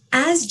then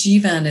as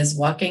Jivan is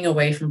walking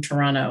away from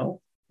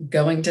Toronto,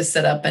 going to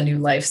set up a new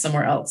life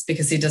somewhere else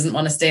because he doesn't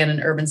want to stay in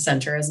an urban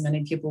center, as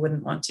many people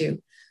wouldn't want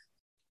to,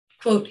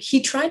 quote,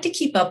 he tried to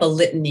keep up a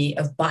litany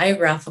of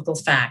biographical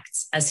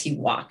facts as he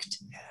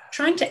walked,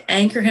 trying to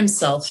anchor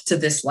himself to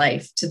this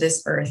life, to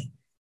this earth.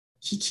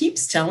 He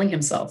keeps telling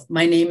himself,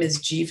 my name is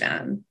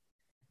Jivan.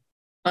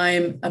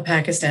 I'm a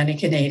Pakistani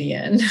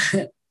Canadian.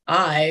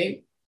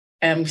 I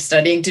am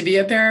studying to be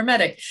a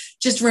paramedic.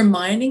 Just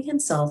reminding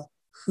himself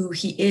who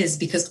he is,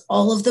 because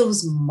all of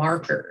those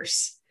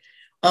markers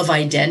of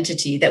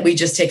identity that we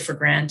just take for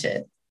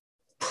granted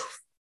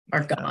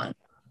are gone.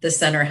 The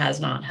center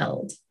has not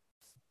held.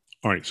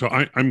 All right. So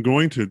I'm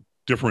going to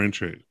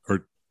differentiate,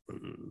 or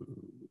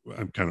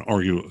I'm kind of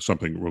argue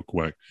something real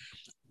quick.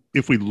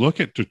 If we look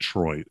at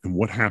Detroit and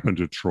what happened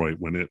to Detroit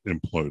when it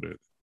imploded,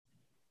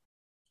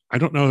 I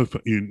don't know if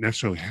you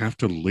necessarily have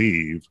to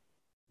leave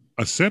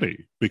a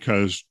city,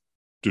 because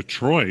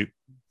Detroit,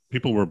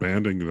 people were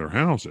abandoning their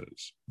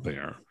houses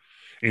there.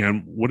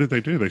 And what did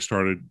they do? They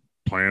started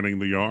planting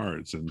the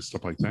yards and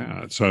stuff like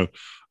that. So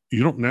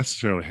you don't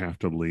necessarily have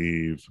to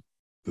leave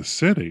the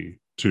city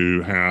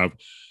to have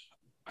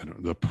I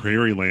don't know, the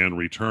prairie land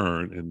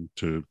return and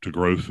to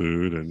grow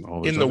food and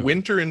all this In the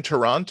winter in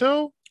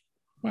Toronto?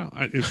 Well,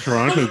 is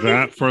Toronto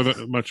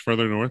that much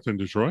further north than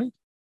Detroit?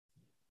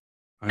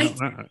 I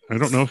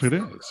don't know if it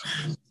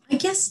is. I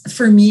guess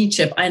for me,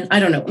 Chip, I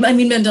don't know. I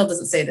mean, Mendel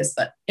doesn't say this,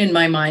 but in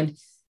my mind,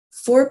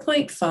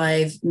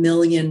 4.5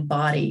 million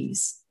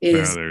bodies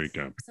is there you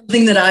go.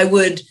 Something that I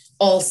would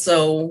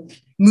also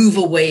move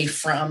away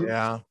from.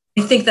 Yeah.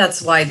 I think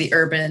that's why the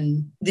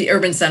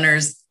urban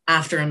centers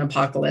after an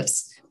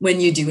apocalypse, when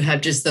you do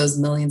have just those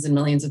millions and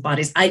millions of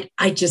bodies, I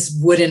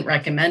just wouldn't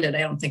recommend it.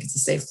 I don't think it's a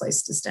safe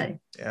place to stay.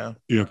 Yeah.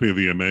 You have to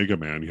be the Omega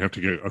Man. You have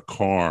to get a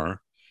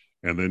car,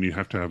 and then you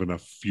have to have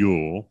enough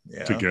fuel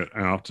to get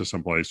out to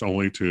someplace,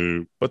 only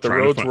to. But the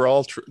roads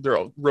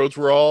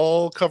were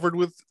all covered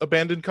with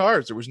abandoned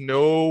cars. There was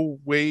no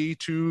way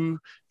to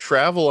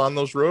travel on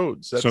those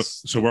roads.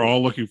 So we're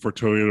all looking for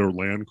Toyota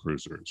Land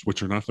Cruisers,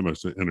 which are not the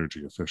most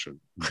energy efficient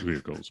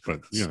vehicles,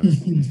 but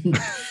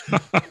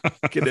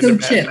get into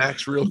Mad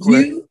Max real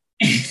quick.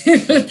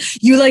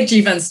 You like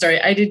Jivan's story.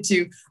 I did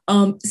too.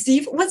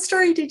 Steve, what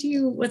story did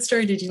you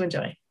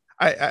enjoy?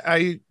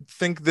 I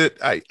think that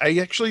I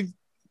actually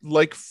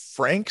like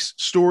Frank's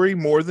story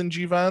more than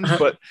Jivan's,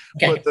 but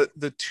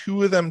the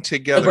two of them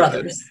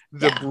together,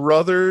 the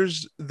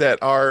brothers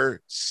that are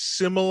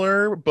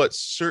similar but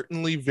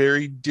certainly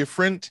very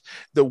different,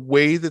 the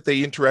way that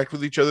they interact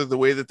with each other, the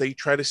way that they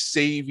try to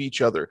save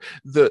each other,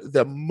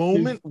 the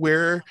moment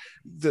where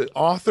the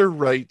author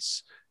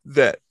writes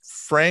that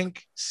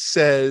Frank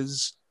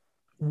says,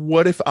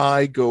 "What if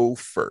I go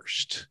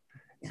first?"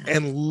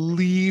 and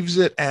leaves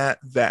it at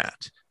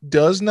that,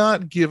 does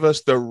not give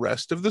us the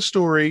rest of the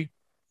story.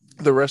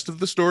 The rest of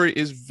the story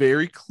is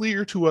very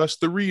clear to us,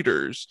 the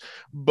readers,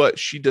 but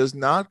she does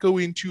not go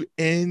into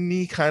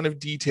any kind of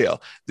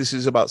detail. This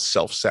is about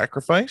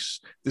self-sacrifice.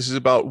 This is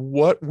about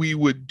what we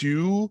would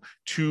do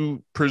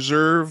to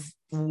preserve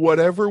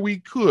whatever we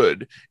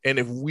could. And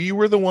if we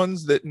were the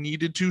ones that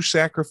needed to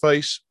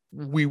sacrifice,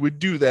 we would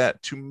do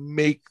that to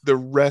make the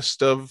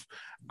rest of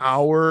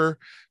our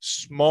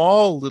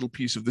small little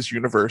piece of this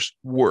universe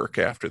work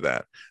after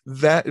that.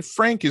 That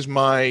Frank is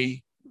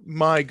my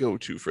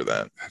go-to for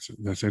that.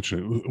 That's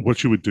interesting.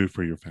 What you would do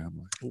for your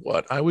family.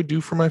 What I would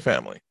do for my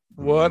family.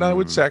 What I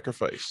would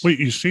sacrifice. Well,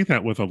 you see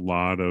that with a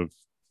lot of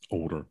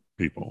older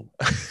people.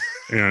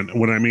 And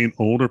when I mean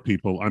older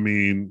people, I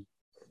mean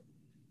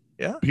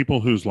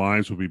people whose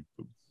lives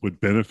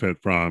would benefit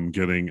from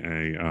getting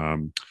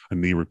a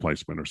knee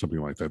replacement or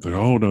something like that. They're,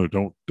 oh no,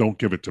 don't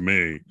give it to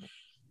me.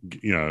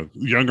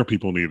 Younger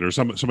people need it, or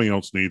somebody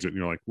else needs it, and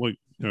you're like, well,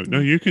 no,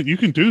 you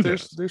can do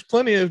this. There's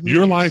plenty of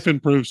your life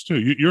improves too.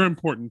 You're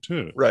important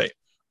too, right?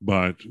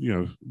 But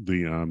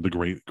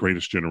the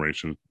greatest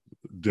generation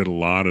did a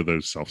lot of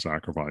those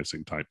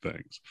self-sacrificing type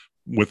things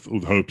with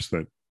hopes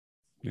that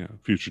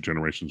future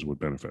generations would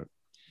benefit.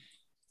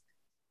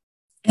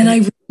 And I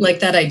really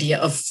like that idea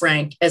of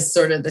Frank as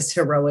sort of this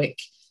heroic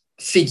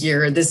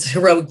figure, this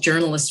heroic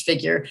journalist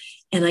figure.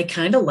 And I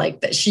kind of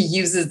like that she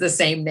uses the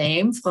same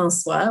name,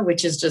 Francois,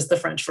 which is just the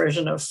French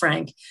version of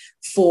Frank,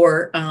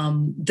 for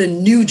the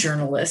new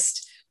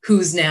journalist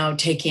who's now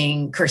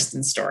taking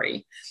Kirsten's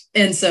story.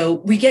 And so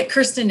we get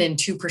Kirsten in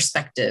two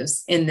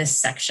perspectives in this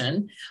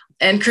section.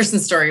 And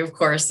Kirsten's story, of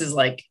course, is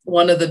like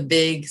one of the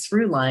big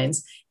through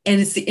lines. And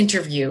it's the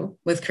interview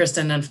with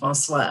Kirsten and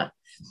Francois,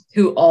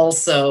 who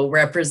also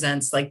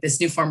represents like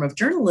this new form of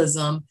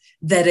journalism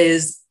that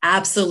is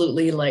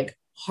absolutely like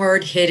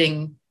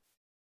hard-hitting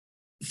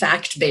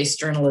fact-based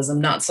journalism,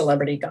 not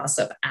celebrity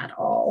gossip at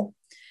all.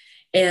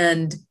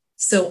 And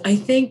so I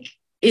think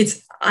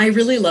I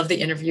really love the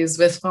interviews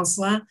with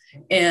Francois,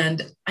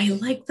 and I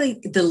like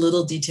the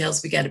little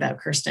details we get about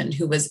Kirsten,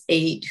 who was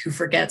 8, who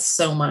forgets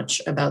so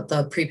much about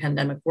the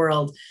pre-pandemic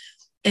world.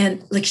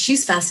 And like,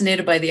 she's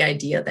fascinated by the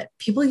idea that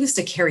people used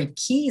to carry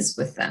keys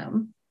with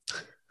them.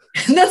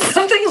 And that's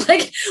something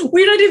like,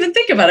 we don't even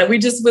think about it. We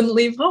just wouldn't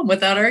leave home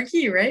without our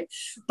key, right?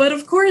 But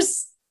of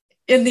course,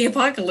 in the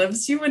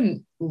apocalypse, you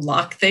wouldn't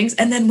lock things.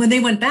 And then when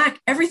they went back,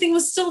 everything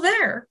was still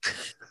there.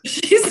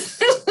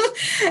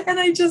 And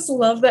I just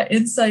love that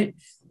insight.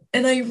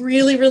 And I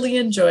really, really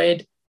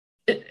enjoyed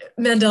it.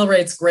 Mendel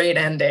writes great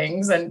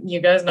endings. And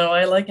you guys know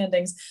I like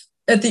endings.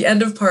 At the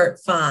end of part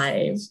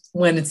 5,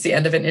 when it's the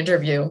end of an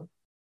interview,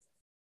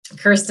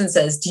 Kirsten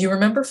says, "Do you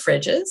remember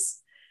fridges?"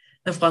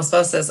 And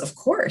Francois says, "Of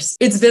course.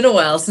 It's been a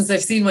while since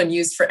I've seen one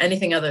used for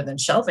anything other than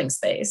shelving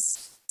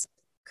space."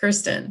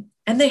 Kirsten,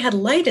 "And they had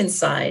light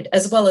inside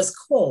as well as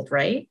cold,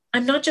 right?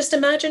 I'm not just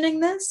imagining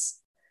this."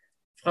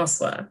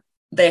 Francois,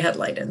 "They had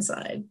light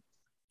inside."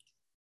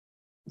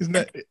 Isn't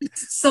that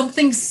it's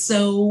something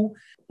so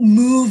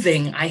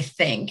moving, I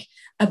think,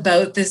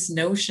 about this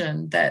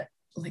notion that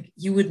like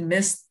you would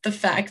miss the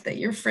fact that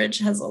your fridge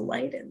has a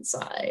light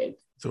inside.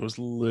 Those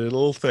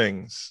little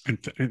things. And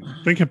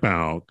think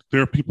about,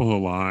 there are people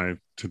alive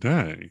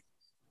today.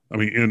 I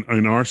mean,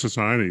 in our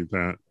society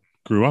that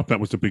grew up,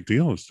 that was the big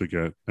deal, is to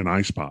get an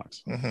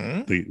icebox,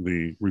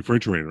 the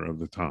refrigerator of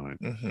the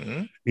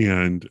time.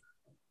 And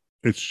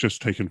it's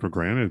just taken for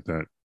granted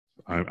that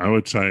I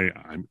would say,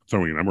 I'm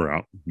throwing a number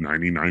out,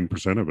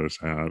 99% of us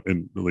have, at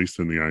least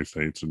in the United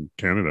States and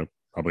Canada,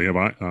 probably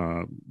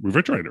have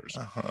refrigerators.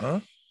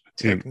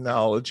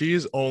 Technology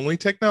is only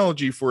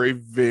technology for a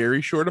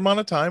very short amount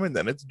of time, and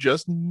then it's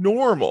just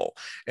normal.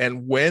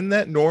 And when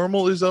that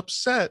normal is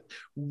upset,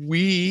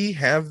 we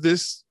have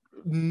this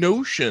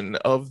notion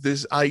of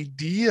this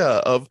idea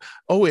of,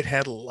 oh, it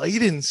had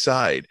light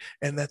inside,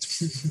 and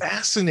that's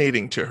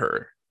fascinating to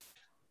her,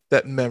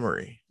 that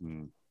memory.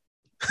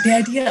 The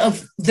idea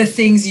of the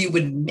things you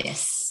would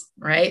miss,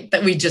 right,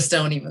 that we just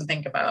don't even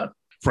think about.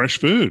 Fresh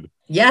food.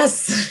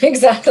 Yes,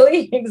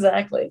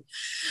 exactly.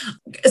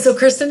 So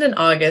Kristen and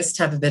August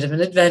have a bit of an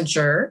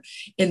adventure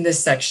in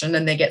this section,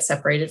 and they get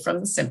separated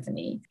from the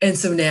symphony. And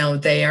so now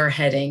they are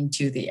heading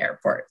to the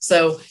airport.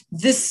 So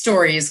this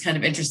story is kind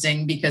of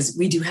interesting because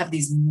we do have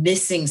these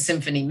missing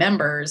symphony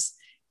members,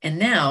 and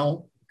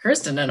now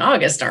Kristen and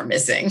August are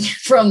missing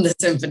from the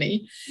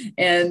symphony,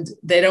 and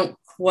they don't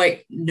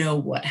quite know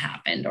what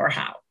happened or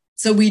how.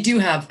 So we do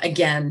have,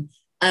 again,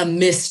 a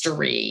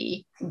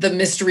mystery. The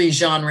mystery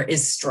genre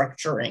is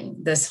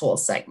structuring this whole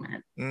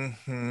segment.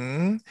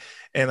 And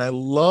I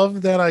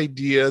love that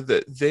idea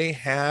that they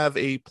have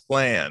a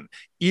plan.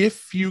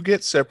 If you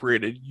get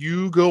separated,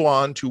 you go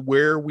on to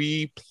where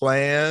we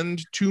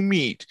planned to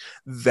meet.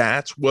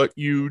 That's what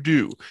you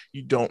do.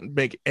 You don't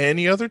make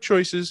any other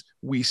choices.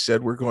 We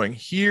said we're going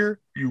here,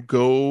 you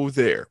go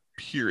there,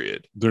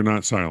 period. They're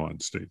not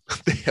Cylons, Steve.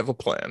 They have a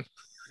plan.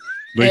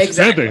 They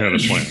said they had a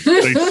plan.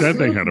 They said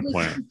they had a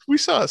plan. We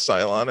saw a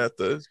Cylon at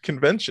the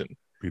convention.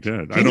 He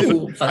did. I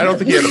don't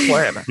think he had a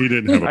plan. He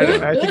didn't have a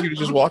plan. I think he was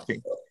just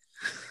walking.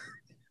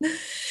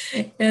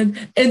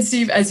 And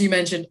Steve, as you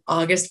mentioned,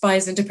 August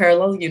buys into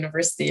parallel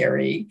universe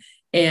theory.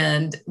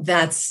 And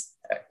that's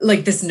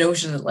like this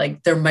notion that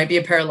like there might be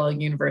a parallel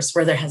universe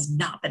where there has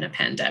not been a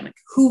pandemic.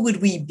 Who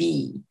would we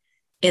be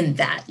in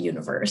that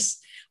universe?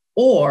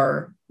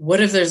 Or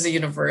what if there's a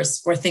universe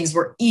where things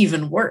were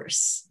even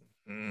worse?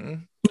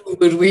 Who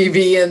would we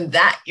be in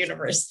that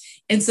universe?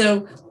 And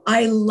so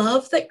I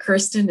love that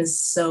Kirsten is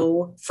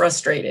so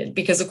frustrated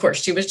because, of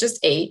course, she was just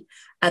 8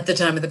 at the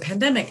time of the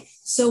pandemic.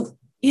 So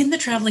in the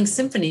Traveling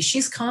Symphony,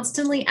 she's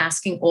constantly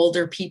asking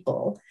older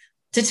people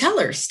to tell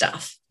her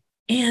stuff.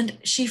 And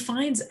she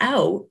finds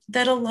out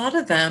that a lot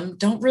of them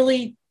don't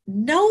really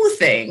know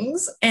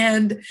things.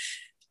 And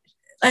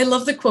I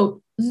love the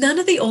quote, none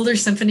of the older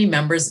symphony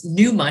members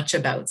knew much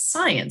about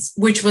science,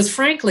 which was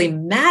frankly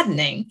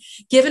maddening,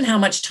 given how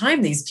much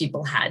time these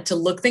people had to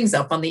look things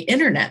up on the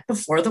internet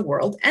before the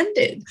world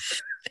ended.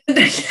 And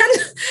again,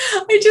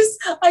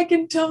 I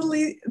can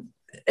totally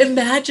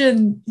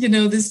imagine,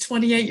 this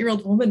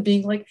 28-year-old woman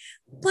being like,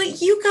 but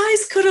you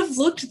guys could have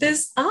looked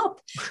this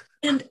up.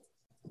 And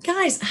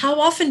guys, how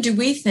often do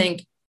we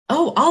think,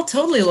 oh, I'll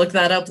totally look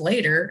that up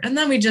later. And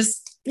then we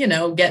just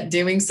get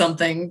doing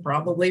something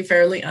probably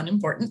fairly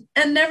unimportant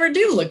and never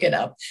do look it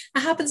up. It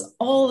happens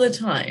all the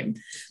time.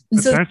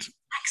 And so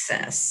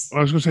access.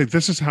 I was going to say,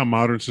 this is how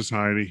modern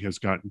society has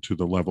gotten to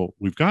the level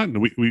we've gotten.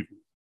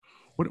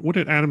 What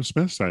did Adam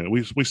Smith say?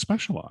 We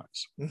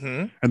specialize.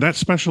 And that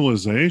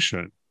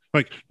specialization,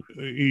 like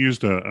he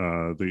used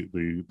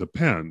the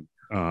pen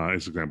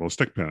as an example, a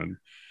stick pen.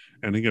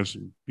 And he goes,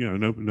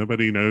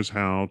 nobody knows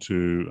how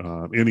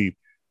to, any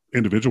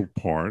individual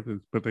part,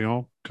 but they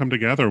all come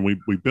together and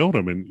we build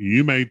them, and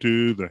you may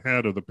do the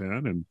head of the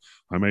pen and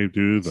I may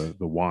do the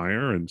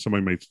wire, and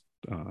somebody may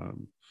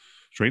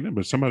straighten it,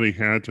 but somebody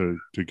had to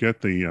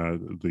get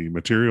the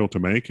material to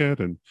make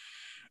it, and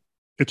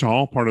it's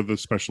all part of the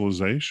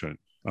specialization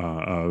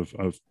of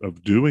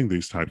doing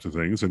these types of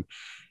things. And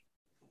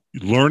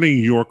learning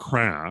your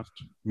craft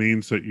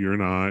means that you're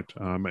not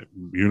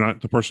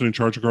the person in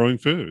charge of growing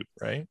food,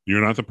 right?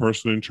 You're not the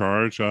person in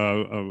charge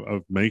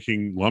of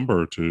making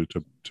lumber to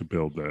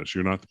build this.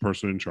 You're not the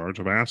person in charge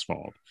of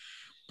asphalt.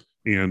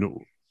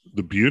 And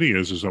the beauty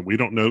is that we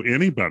don't know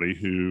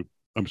anybody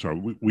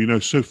we know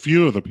so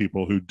few of the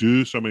people who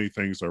do so many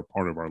things that are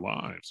part of our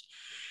lives.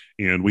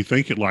 And we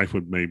think life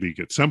would maybe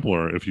get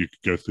simpler if you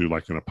could go through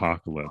like an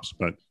apocalypse,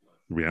 but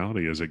the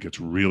reality is it gets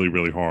really,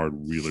 really hard,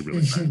 really,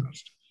 really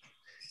fast.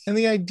 And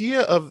the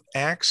idea of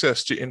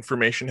access to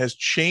information has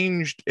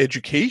changed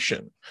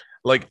education.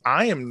 Like,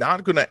 I am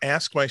not going to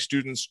ask my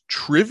students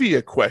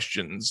trivia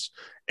questions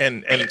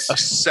and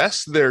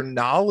assess their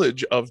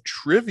knowledge of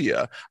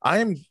trivia. I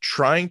am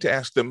trying to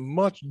ask them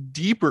much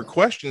deeper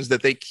questions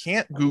that they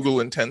can't Google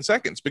in 10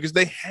 seconds because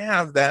they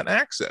have that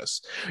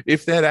access.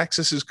 If that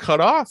access is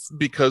cut off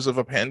because of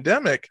a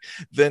pandemic,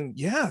 then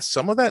yeah,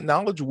 some of that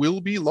knowledge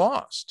will be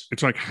lost.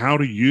 It's like how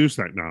to use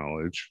that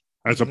knowledge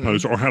as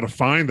opposed, or how to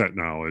find that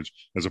knowledge,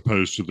 as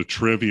opposed to the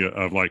trivia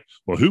of like,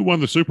 well, who won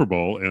the Super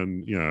Bowl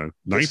in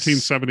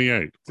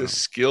 1978? The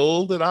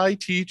skill that I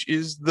teach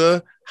is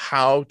the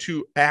how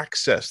to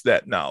access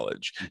that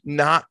knowledge,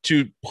 not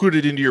to put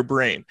it into your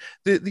brain.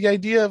 The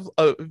idea of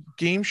a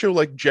game show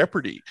like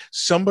Jeopardy,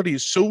 somebody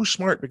is so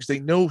smart because they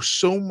know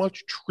so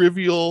much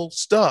trivial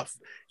stuff.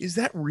 Is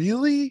that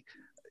really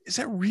is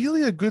that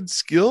really a good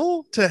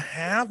skill to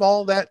have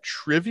all that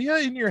trivia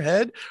in your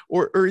head,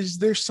 or is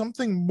there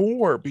something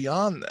more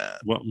beyond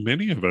that? Well,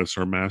 many of us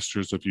are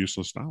masters of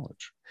useless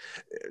knowledge.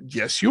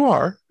 Yes, you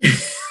are.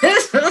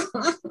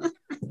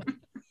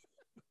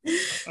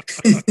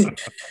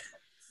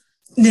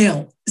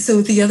 Now,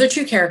 so the other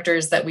two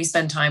characters that we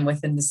spend time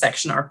with in this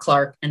section are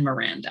Clark and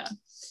Miranda.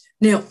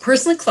 Now,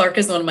 personally, Clark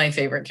is one of my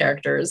favorite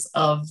characters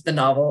of the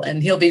novel,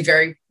 and he'll be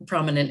very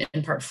prominent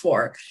in part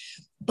 4.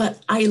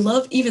 But I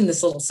love even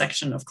this little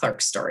section of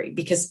Clark's story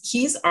because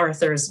he's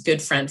Arthur's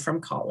good friend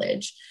from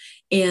college.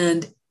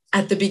 And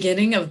at the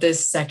beginning of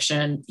this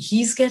section,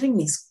 he's getting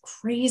these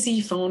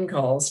crazy phone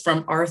calls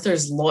from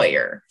Arthur's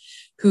lawyer,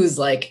 who's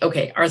like,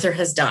 okay, Arthur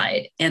has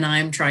died, and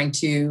I'm trying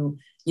to,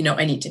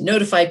 I need to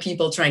notify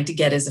people, trying to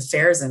get his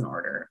affairs in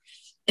order.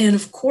 And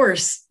of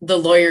course, the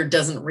lawyer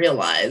doesn't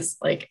realize,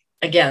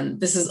 again,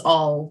 this is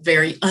all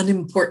very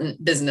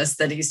unimportant business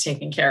that he's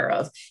taking care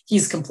of.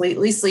 He's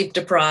completely sleep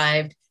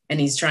deprived, and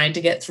he's trying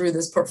to get through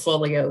this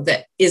portfolio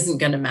that isn't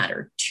going to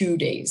matter 2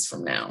 days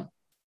from now.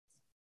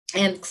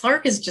 And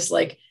Clark is just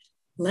like,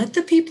 let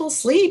the people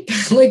sleep.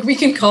 We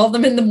can call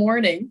them in the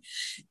morning.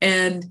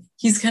 And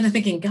he's kind of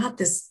thinking, God,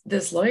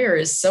 this lawyer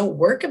is so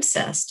work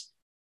obsessed.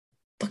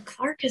 But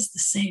Clark is the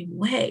same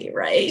way,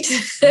 right?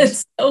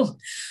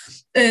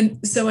 and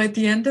so at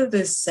the end of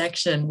this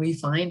section, we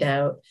find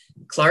out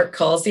Clark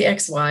calls the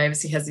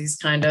ex-wives. He has these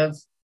kind of,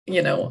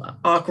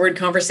 awkward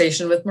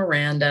conversation with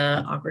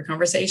Miranda, awkward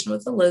conversation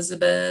with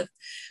Elizabeth.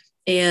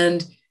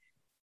 And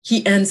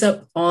he ends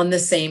up on the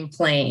same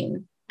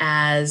plane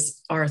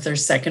as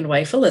Arthur's second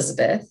wife,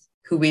 Elizabeth,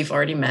 who we've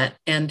already met,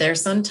 and their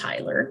son,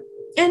 Tyler.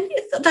 And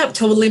that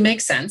totally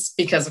makes sense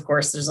because, of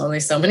course, there's only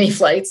so many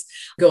flights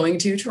going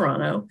to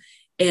Toronto.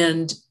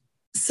 And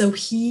so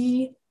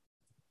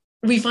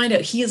we find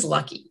out he is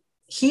lucky.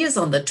 He is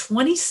on the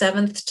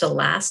 27th to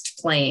last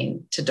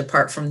plane to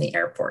depart from the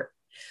airport.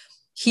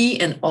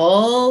 He and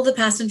all the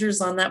passengers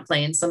on that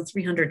plane, some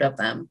 300 of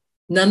them,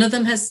 none of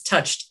them has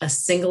touched a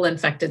single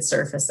infected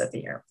surface at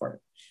the airport.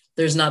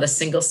 There's not a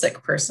single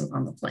sick person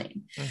on the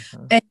plane.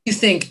 Mm-hmm. And you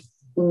think,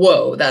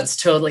 whoa, that's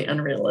totally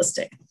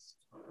unrealistic.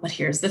 But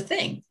here's the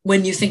thing.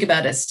 When you think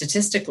about it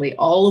statistically,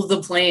 all of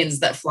the planes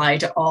that fly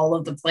to all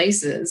of the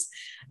places,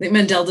 I think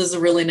Mandel does a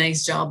really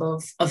nice job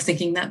of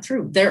thinking that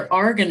through. There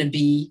are going to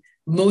be,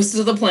 most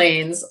of the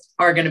planes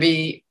are going to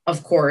be,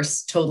 of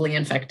course, totally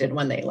infected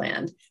when they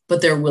land,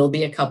 but there will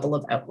be a couple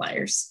of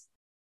outliers.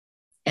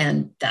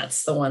 And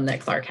that's the one that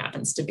Clark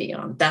happens to be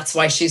on. That's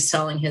why she's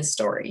telling his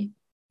story.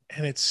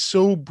 And it's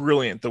so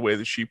brilliant the way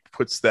that she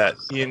puts that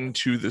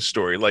into the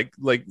story. Like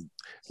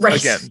right.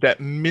 Again, that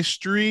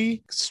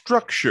mystery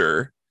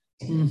structure,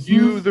 mm-hmm.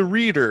 You, the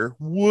reader,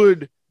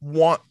 would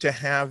want to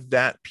have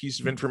that piece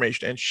of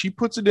information. And she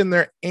puts it in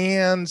there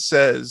and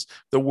says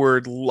the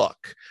word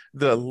luck,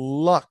 the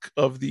luck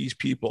of these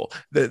people,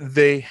 that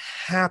they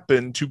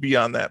happen to be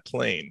on that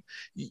plane.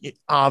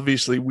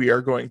 Obviously, we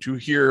are going to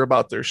hear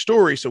about their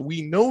story. So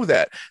we know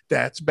that.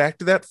 That's back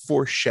to that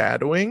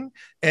foreshadowing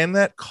and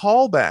that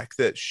callback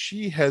that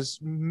she has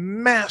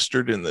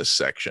mastered in this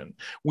section.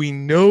 We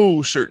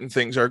know certain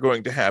things are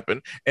going to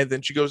happen. And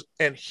then she goes,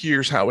 and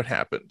here's how it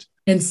happened.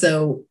 And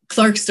so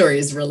Clark's story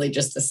is really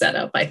just a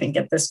setup, I think,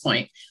 at this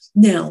point.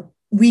 Now,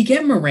 we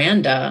get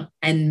Miranda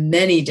and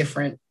many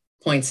different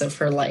points of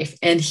her life.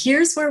 And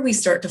here's where we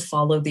start to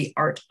follow the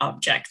art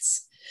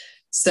objects.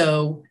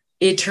 So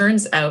it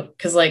turns out,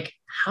 because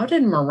how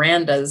did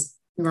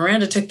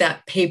Miranda took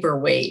that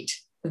paperweight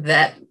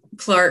that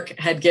Clark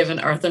had given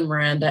Arthur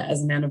Miranda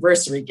as an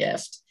anniversary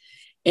gift.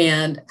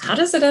 And how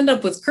does it end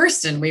up with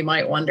Kirsten, we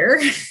might wonder.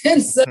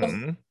 And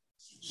so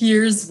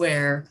here's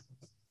where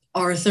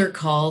Arthur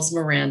calls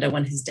Miranda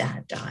when his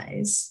dad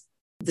dies.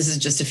 This is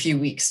just a few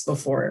weeks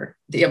before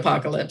the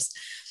apocalypse.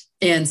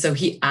 And so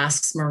he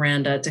asks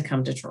Miranda to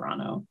come to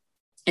Toronto.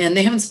 And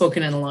they haven't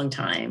spoken in a long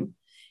time.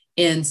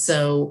 And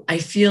so I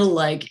feel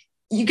like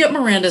you get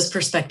Miranda's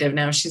perspective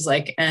now. She's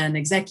like an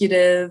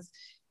executive,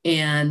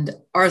 and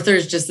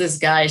Arthur's just this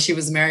guy she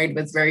was married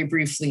with very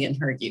briefly in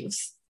her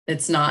youth.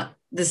 This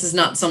is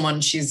not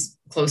someone she's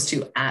close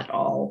to at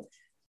all.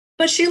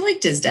 But she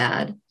liked his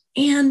dad.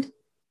 And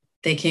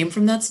they came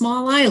from that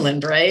small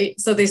island, right?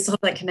 So they still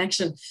have that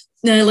connection.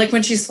 Now, like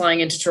when she's flying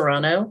into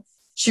Toronto,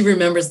 she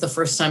remembers the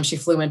first time she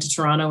flew into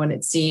Toronto and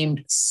it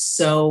seemed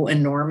so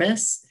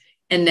enormous.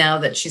 And now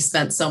that she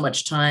spent so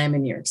much time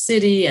in New York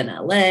City and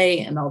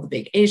LA and all the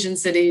big Asian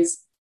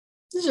cities,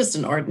 it's just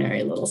an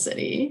ordinary little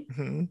city.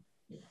 Mm-hmm.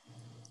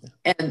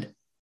 And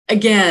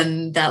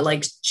again,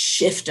 that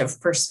shift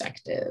of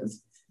perspective.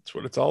 That's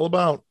what it's all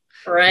about.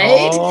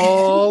 Right?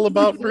 All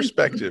about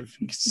perspective.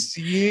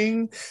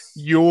 Seeing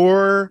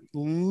your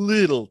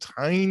little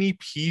tiny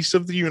piece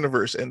of the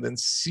universe and then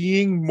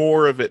seeing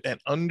more of it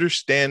and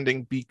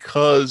understanding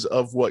because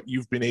of what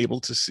you've been able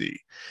to see.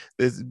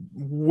 It's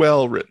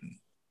well written.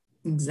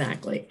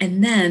 Exactly.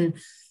 And then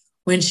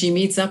when she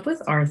meets up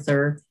with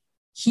Arthur,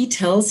 he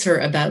tells her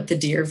about the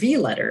Dear V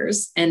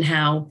letters and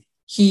how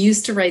he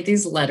used to write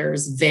these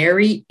letters,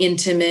 very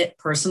intimate,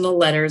 personal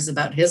letters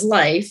about his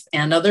life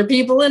and other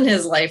people in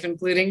his life,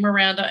 including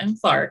Miranda and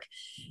Clark.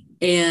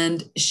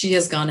 And she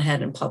has gone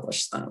ahead and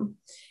published them.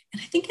 And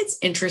I think it's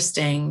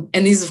interesting.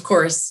 And these, of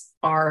course,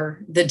 are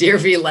the Dear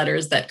V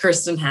letters that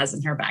Kirsten has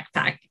in her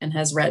backpack and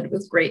has read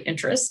with great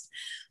interest.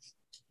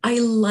 I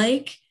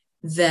like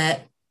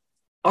that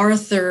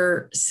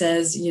Arthur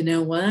says, you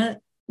know what,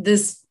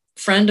 this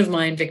friend of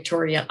mine,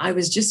 Victoria, I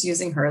was just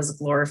using her as a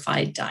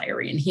glorified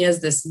diary. And he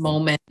has this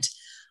moment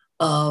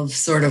of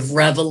sort of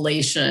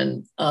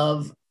revelation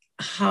of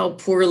how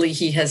poorly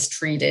he has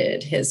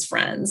treated his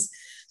friends.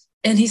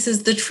 And he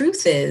says, the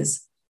truth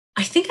is,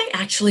 I think I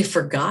actually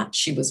forgot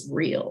she was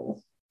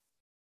real.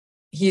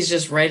 He's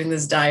just writing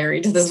this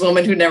diary to this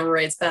woman who never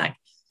writes back.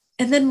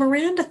 And then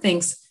Miranda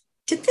thinks,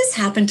 did this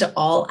happen to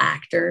all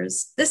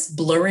actors? This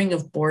blurring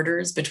of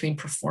borders between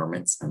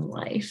performance and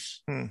life?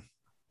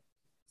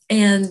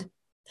 And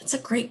that's a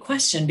great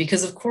question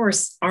because, of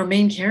course, our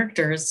main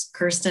characters,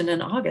 Kirsten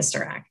and August,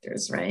 are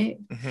actors, right?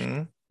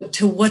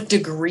 To what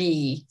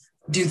degree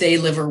do they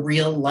live a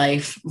real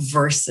life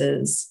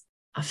versus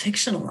a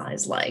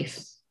fictionalized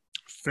life?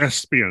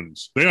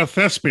 Thespians. They are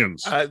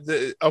thespians.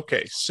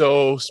 Okay,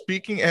 so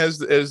speaking as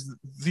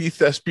the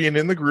thespian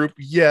in the group,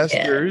 yes,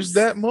 there's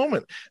that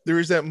moment. There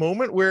is that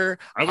moment where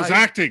I was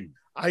acting.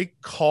 I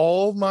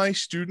call my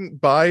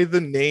student by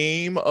the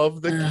name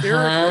of the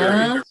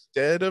character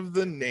instead of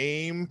the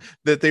name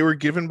that they were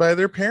given by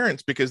their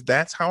parents, because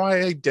that's how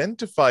I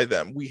identify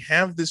them. We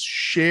have this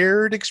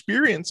shared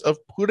experience of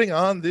putting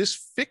on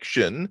this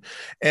fiction,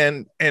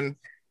 and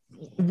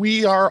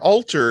we are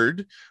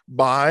altered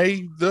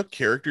by the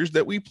characters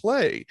that we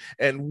play,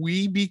 and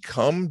we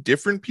become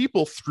different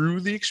people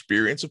through the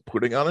experience of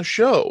putting on a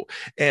show.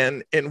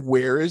 And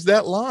where is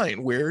that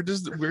line? Where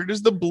does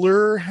the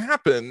blur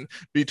happen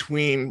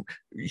between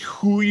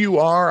who you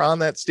are on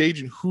that stage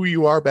and who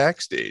you are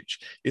backstage?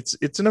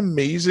 It's an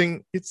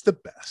amazing, it's the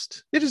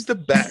best. It is the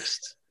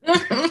best.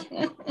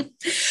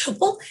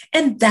 Well,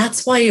 and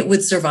that's why it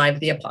would survive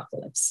the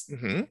apocalypse,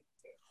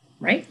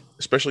 right?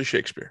 Especially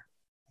Shakespeare.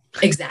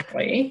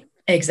 Exactly.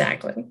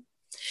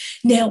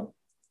 Now,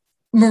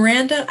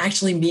 Miranda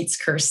actually meets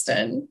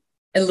Kirsten,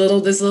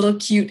 this little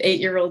cute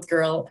 8-year-old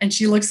girl, and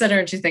she looks at her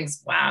and she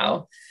thinks,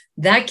 wow,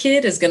 that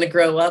kid is going to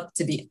grow up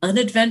to be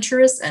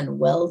unadventurous and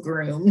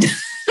well-groomed.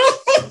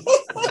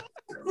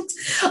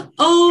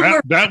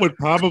 That would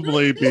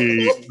probably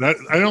be that.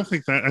 I don't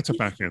think that's a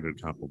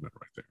backhanded compliment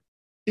right there.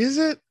 Is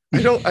it?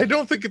 I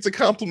don't think it's a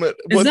compliment.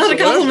 It's not a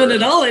compliment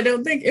at all. I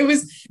don't think it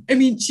was. I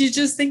mean, she's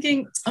just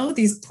thinking, oh,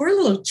 these poor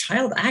little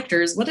child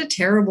actors, what a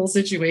terrible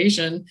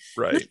situation.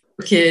 Right.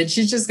 Kid,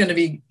 she's just going to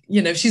be,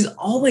 she's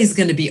always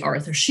going to be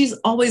Arthur. She's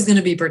always going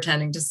to be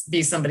pretending to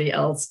be somebody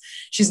else.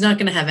 She's not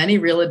going to have any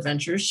real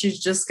adventures. She's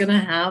just going to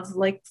have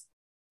like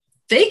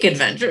fake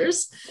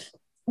adventures.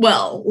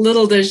 Well,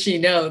 little does she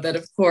know that,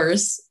 of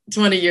course,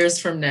 20 years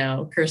from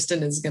now,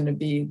 Kirsten is going to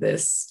be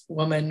this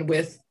woman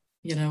with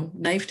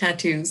knife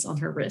tattoos on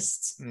her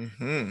wrists.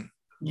 We'll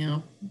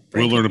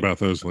learn about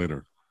those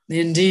later.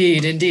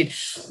 Indeed.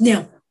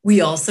 Now,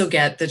 we also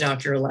get the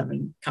Dr.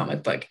 11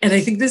 comic book. And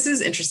I think this is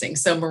interesting.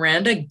 So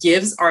Miranda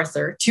gives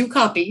Arthur 2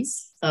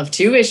 copies of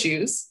 2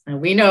 issues.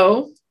 And we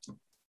know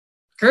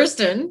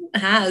Kirsten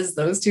has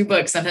those 2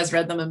 books and has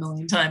read them a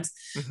million times.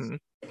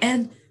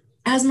 And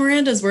as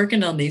Miranda's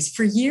working on these,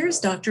 for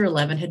years, Dr.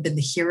 11 had been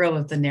the hero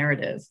of the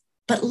narrative.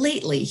 But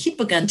lately, he'd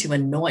begun to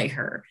annoy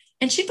her.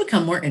 And she'd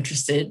become more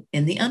interested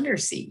in the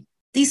undersea.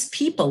 These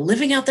people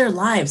living out their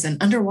lives in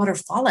underwater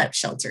fallout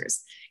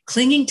shelters,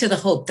 clinging to the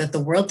hope that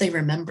the world they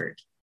remembered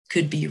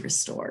could be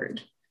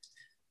restored.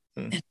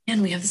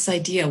 And we have this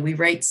idea. We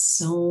write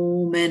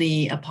so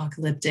many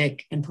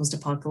apocalyptic and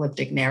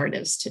post-apocalyptic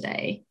narratives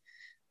today,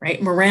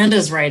 right?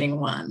 Miranda's writing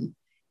one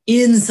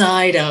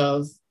inside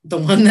of the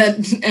one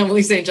that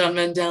Emily St. John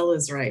Mandel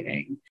is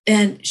writing.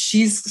 And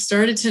she's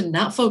started to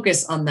not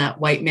focus on that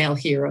white male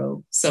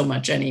hero so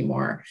much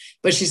anymore,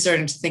 but she's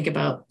starting to think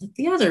about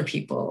the other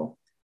people,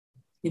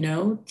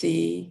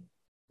 the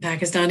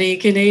Pakistani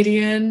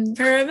Canadian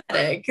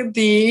paramedic,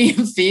 the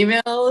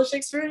female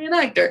Shakespearean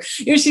actor.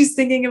 She's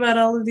thinking about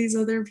all of these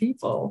other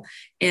people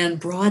and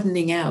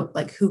broadening out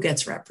like who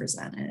gets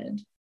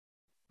represented.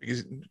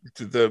 Because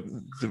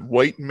the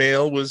white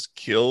male was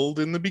killed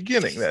in the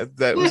beginning.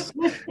 That was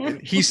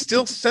he's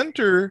still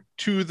center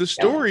to the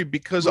story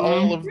because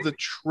all of the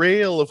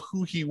trail of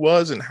who he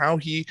was and how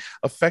he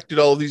affected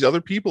all of these other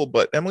people.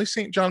 But Emily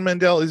St. John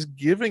Mandel is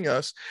giving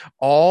us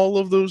all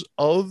of those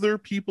other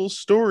people's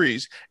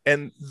stories,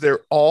 and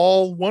they're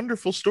all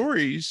wonderful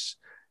stories,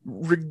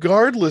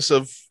 regardless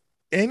of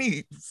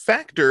any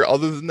factor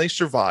other than they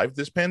survived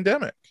this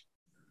pandemic.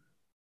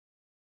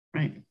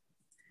 Right.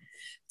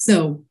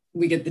 So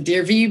we get the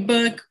Dear V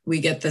book, we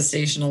get the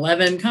Station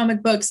 11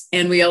 comic books,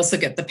 and we also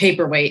get the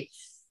paperweight.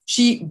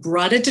 She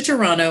brought it to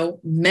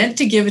Toronto, meant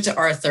to give it to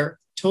Arthur,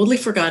 totally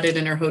forgot it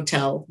in her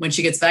hotel. When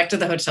she gets back to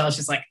the hotel,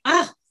 she's like,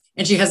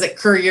 and she has it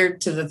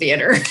couriered to the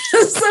theater.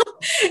 So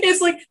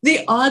it's like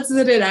the odds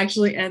that it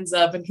actually ends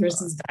up in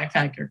Kirsten's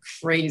backpack are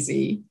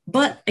crazy.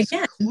 But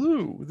again,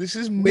 clue. This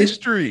is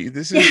mystery.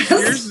 This is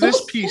here's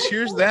this piece,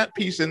 here's that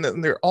piece, and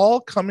then they're all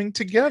coming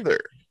together.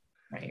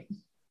 Right.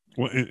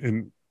 Well,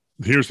 and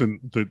here's the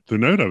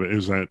note of it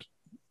is that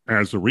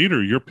as the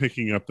reader, you're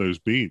picking up those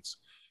beats.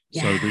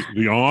 Yeah. So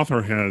the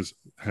author has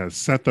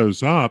set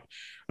those up,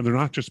 and they're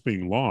not just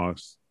being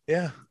lost.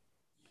 Yeah.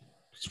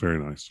 It's very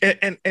nice.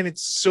 And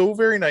it's so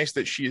very nice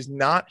that she is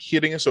not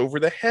hitting us over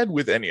the head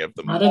with any of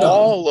them. Not at all.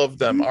 All of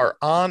them are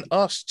on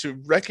us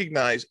to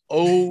recognize,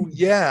 oh,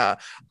 yeah,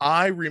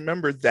 I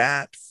remember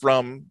that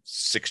from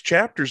 6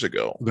 chapters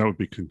ago. That would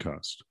be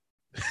concussed.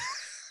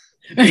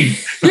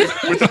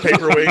 With the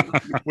paperweight,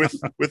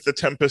 with the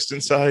Tempest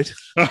inside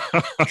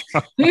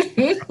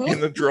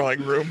in the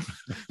drawing room.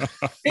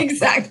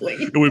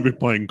 Exactly. We'd be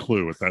playing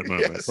Clue at that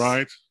moment, Yes.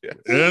 right?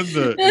 Yeah.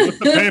 With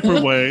the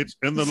paperweight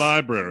in the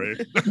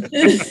library.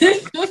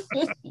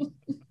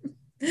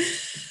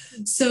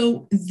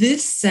 So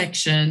this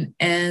section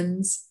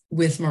ends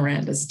with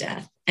Miranda's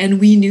death.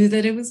 And we knew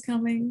that it was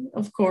coming,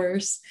 of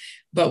course,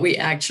 but we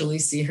actually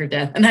see her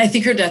death. And I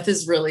think her death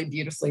is really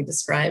beautifully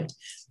described.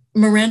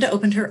 Miranda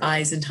opened her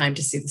eyes in time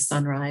to see the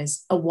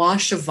sunrise, a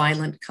wash of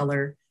violent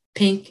color,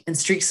 pink and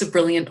streaks of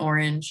brilliant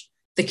orange,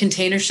 the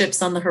container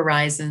ships on the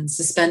horizon,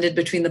 suspended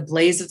between the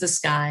blaze of the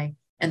sky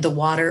and the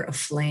water of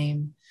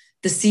flame,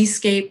 the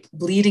seascape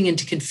bleeding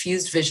into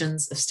confused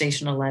visions of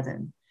Station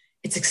 11,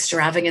 its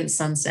extravagant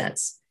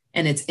sunsets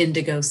and its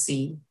indigo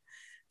sea,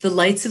 the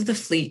lights of the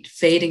fleet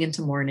fading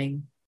into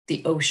morning,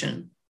 the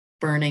ocean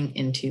burning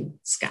into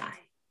sky.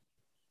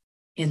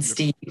 And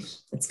Steve,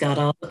 it's got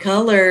all the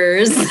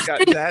colors.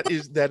 That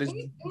is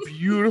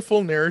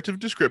beautiful narrative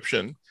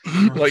description.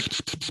 Like,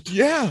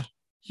 yeah,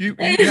 you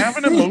have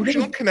an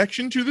emotional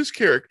connection to this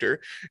character.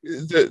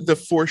 The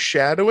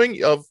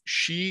foreshadowing of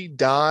she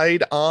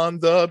died on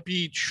the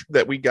beach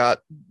that we got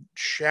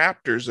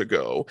chapters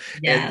ago,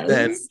 Yes. and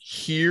then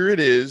here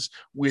it is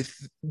with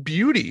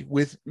beauty,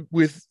 with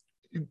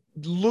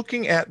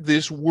looking at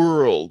this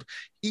world,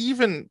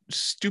 even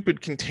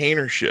stupid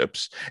container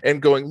ships,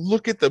 and going,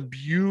 look at the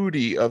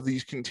beauty of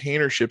these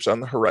container ships on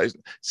the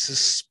horizon,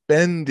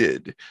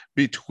 suspended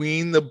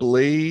between the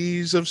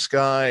blaze of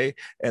sky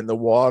and the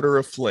water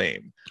of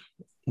flame.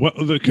 Well,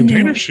 the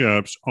container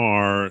ships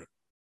are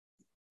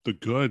the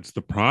goods,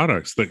 the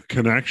products, the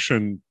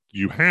connection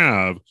you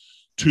have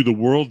to the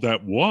world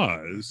that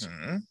was,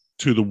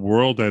 to the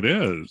world that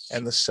is.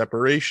 And the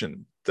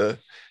separation, the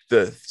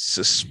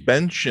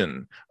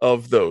suspension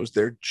of those,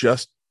 they're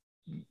just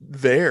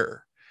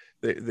there.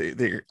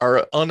 They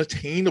are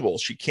unattainable.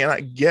 She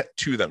cannot get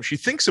to them. She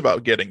thinks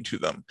about getting to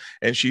them,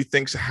 and she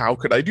thinks, how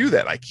could I do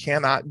that? I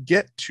cannot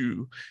get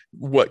to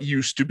what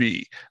used to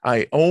be.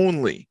 I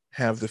only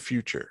have the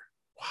future.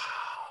 Wow.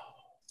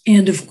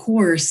 And of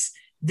course,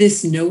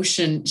 this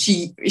notion,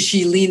 she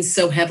leans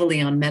so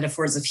heavily on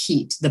metaphors of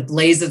heat, the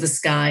blaze of the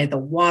sky, the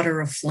water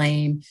of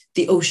flame,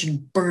 the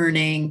ocean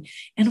burning.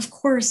 And of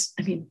course,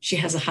 I mean, she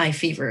has a high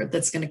fever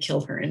that's going to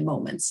kill her in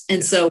moments.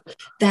 And so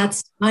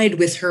that's tied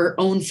with her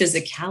own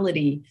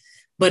physicality,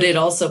 but it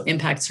also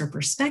impacts her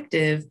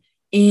perspective.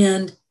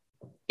 And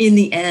in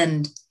the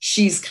end,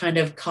 she's kind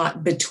of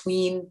caught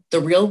between the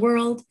real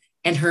world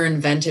and her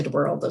invented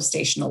world of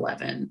Station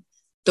 11.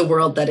 The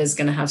world that is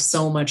going to have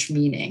so much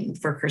meaning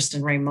for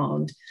Kirsten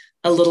Raymond,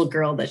 a little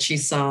girl that she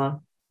saw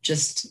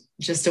just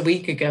a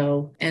week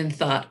ago and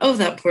thought, oh,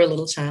 that poor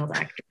little child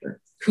actor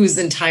whose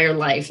entire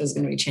life is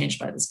going to be changed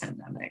by this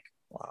pandemic.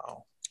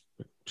 Wow.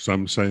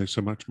 Some say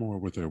so much more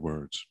with their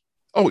words.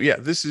 Oh yeah,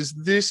 this is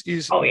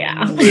oh,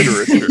 yeah.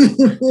 literature.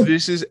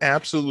 This is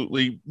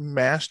absolutely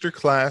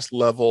masterclass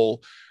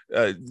level.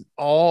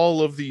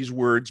 All of these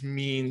words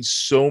mean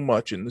so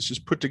much, and this is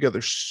put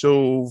together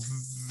so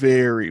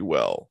very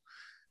well.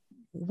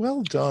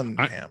 Well done,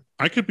 Pam.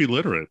 I could be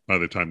literate by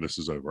the time this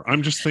is over.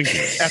 I'm just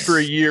thinking. After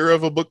a year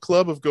of a book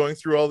club of going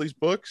through all these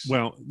books?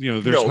 Well,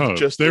 there's hope.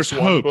 There's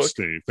hope,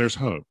 Steve. There's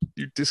hope.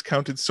 You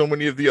discounted so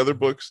many of the other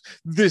books.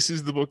 This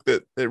is the book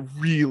that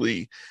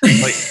really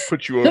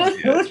put you over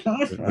the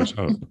edge. There's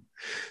hope.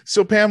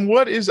 So, Pam,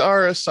 what is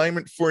our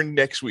assignment for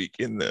next week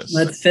in this?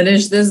 Let's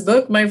finish this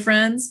book, my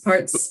friends.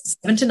 Parts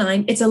 7 to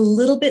 9. It's a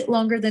little bit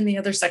longer than the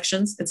other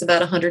sections. It's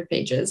about 100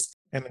 pages.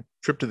 And a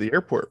trip to the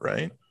airport,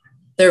 right?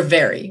 They're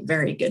very,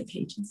 very good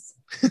pages.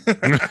 That's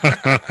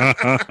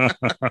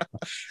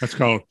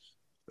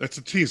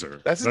a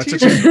teaser. That's a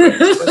teaser.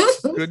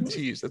 That's a good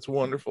tease. That's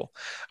wonderful.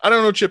 I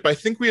don't know, Chip. I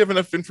think we have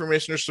enough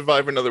information to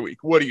survive another week.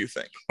 What do you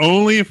think?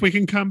 Only if we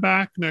can come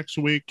back next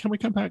week. Can we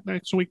come back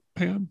next week,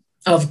 Pam?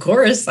 Of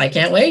course. I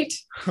can't wait.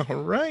 All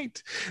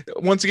right.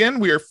 Once again,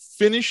 we are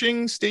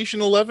finishing Station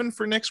 11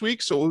 for next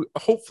week. So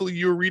hopefully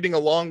you're reading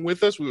along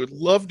with us. We would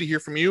love to hear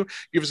from you.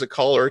 Give us a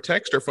call or a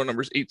text. Our phone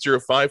number is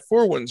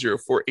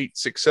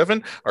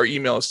 805-410-4867. Our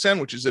email is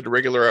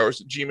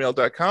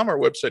sandwiches@irregularhours@gmail.com. Our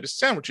website is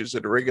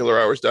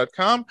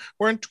sandwiches@irregularhours.com.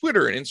 We're on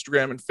Twitter and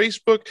Instagram and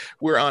Facebook.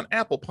 We're on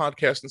Apple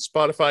Podcasts and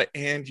Spotify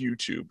and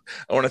YouTube.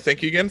 I want to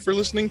thank you again for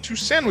listening to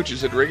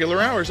Sandwiches at Irregular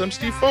Hours. I'm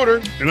Steve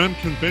Fodor. And I'm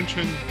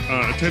convention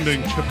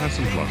attending Chip Hassenbluff.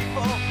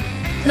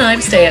 And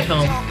I'm stay at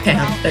home,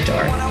 Pam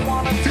Fedor.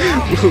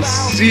 We'll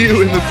see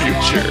you in the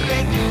future.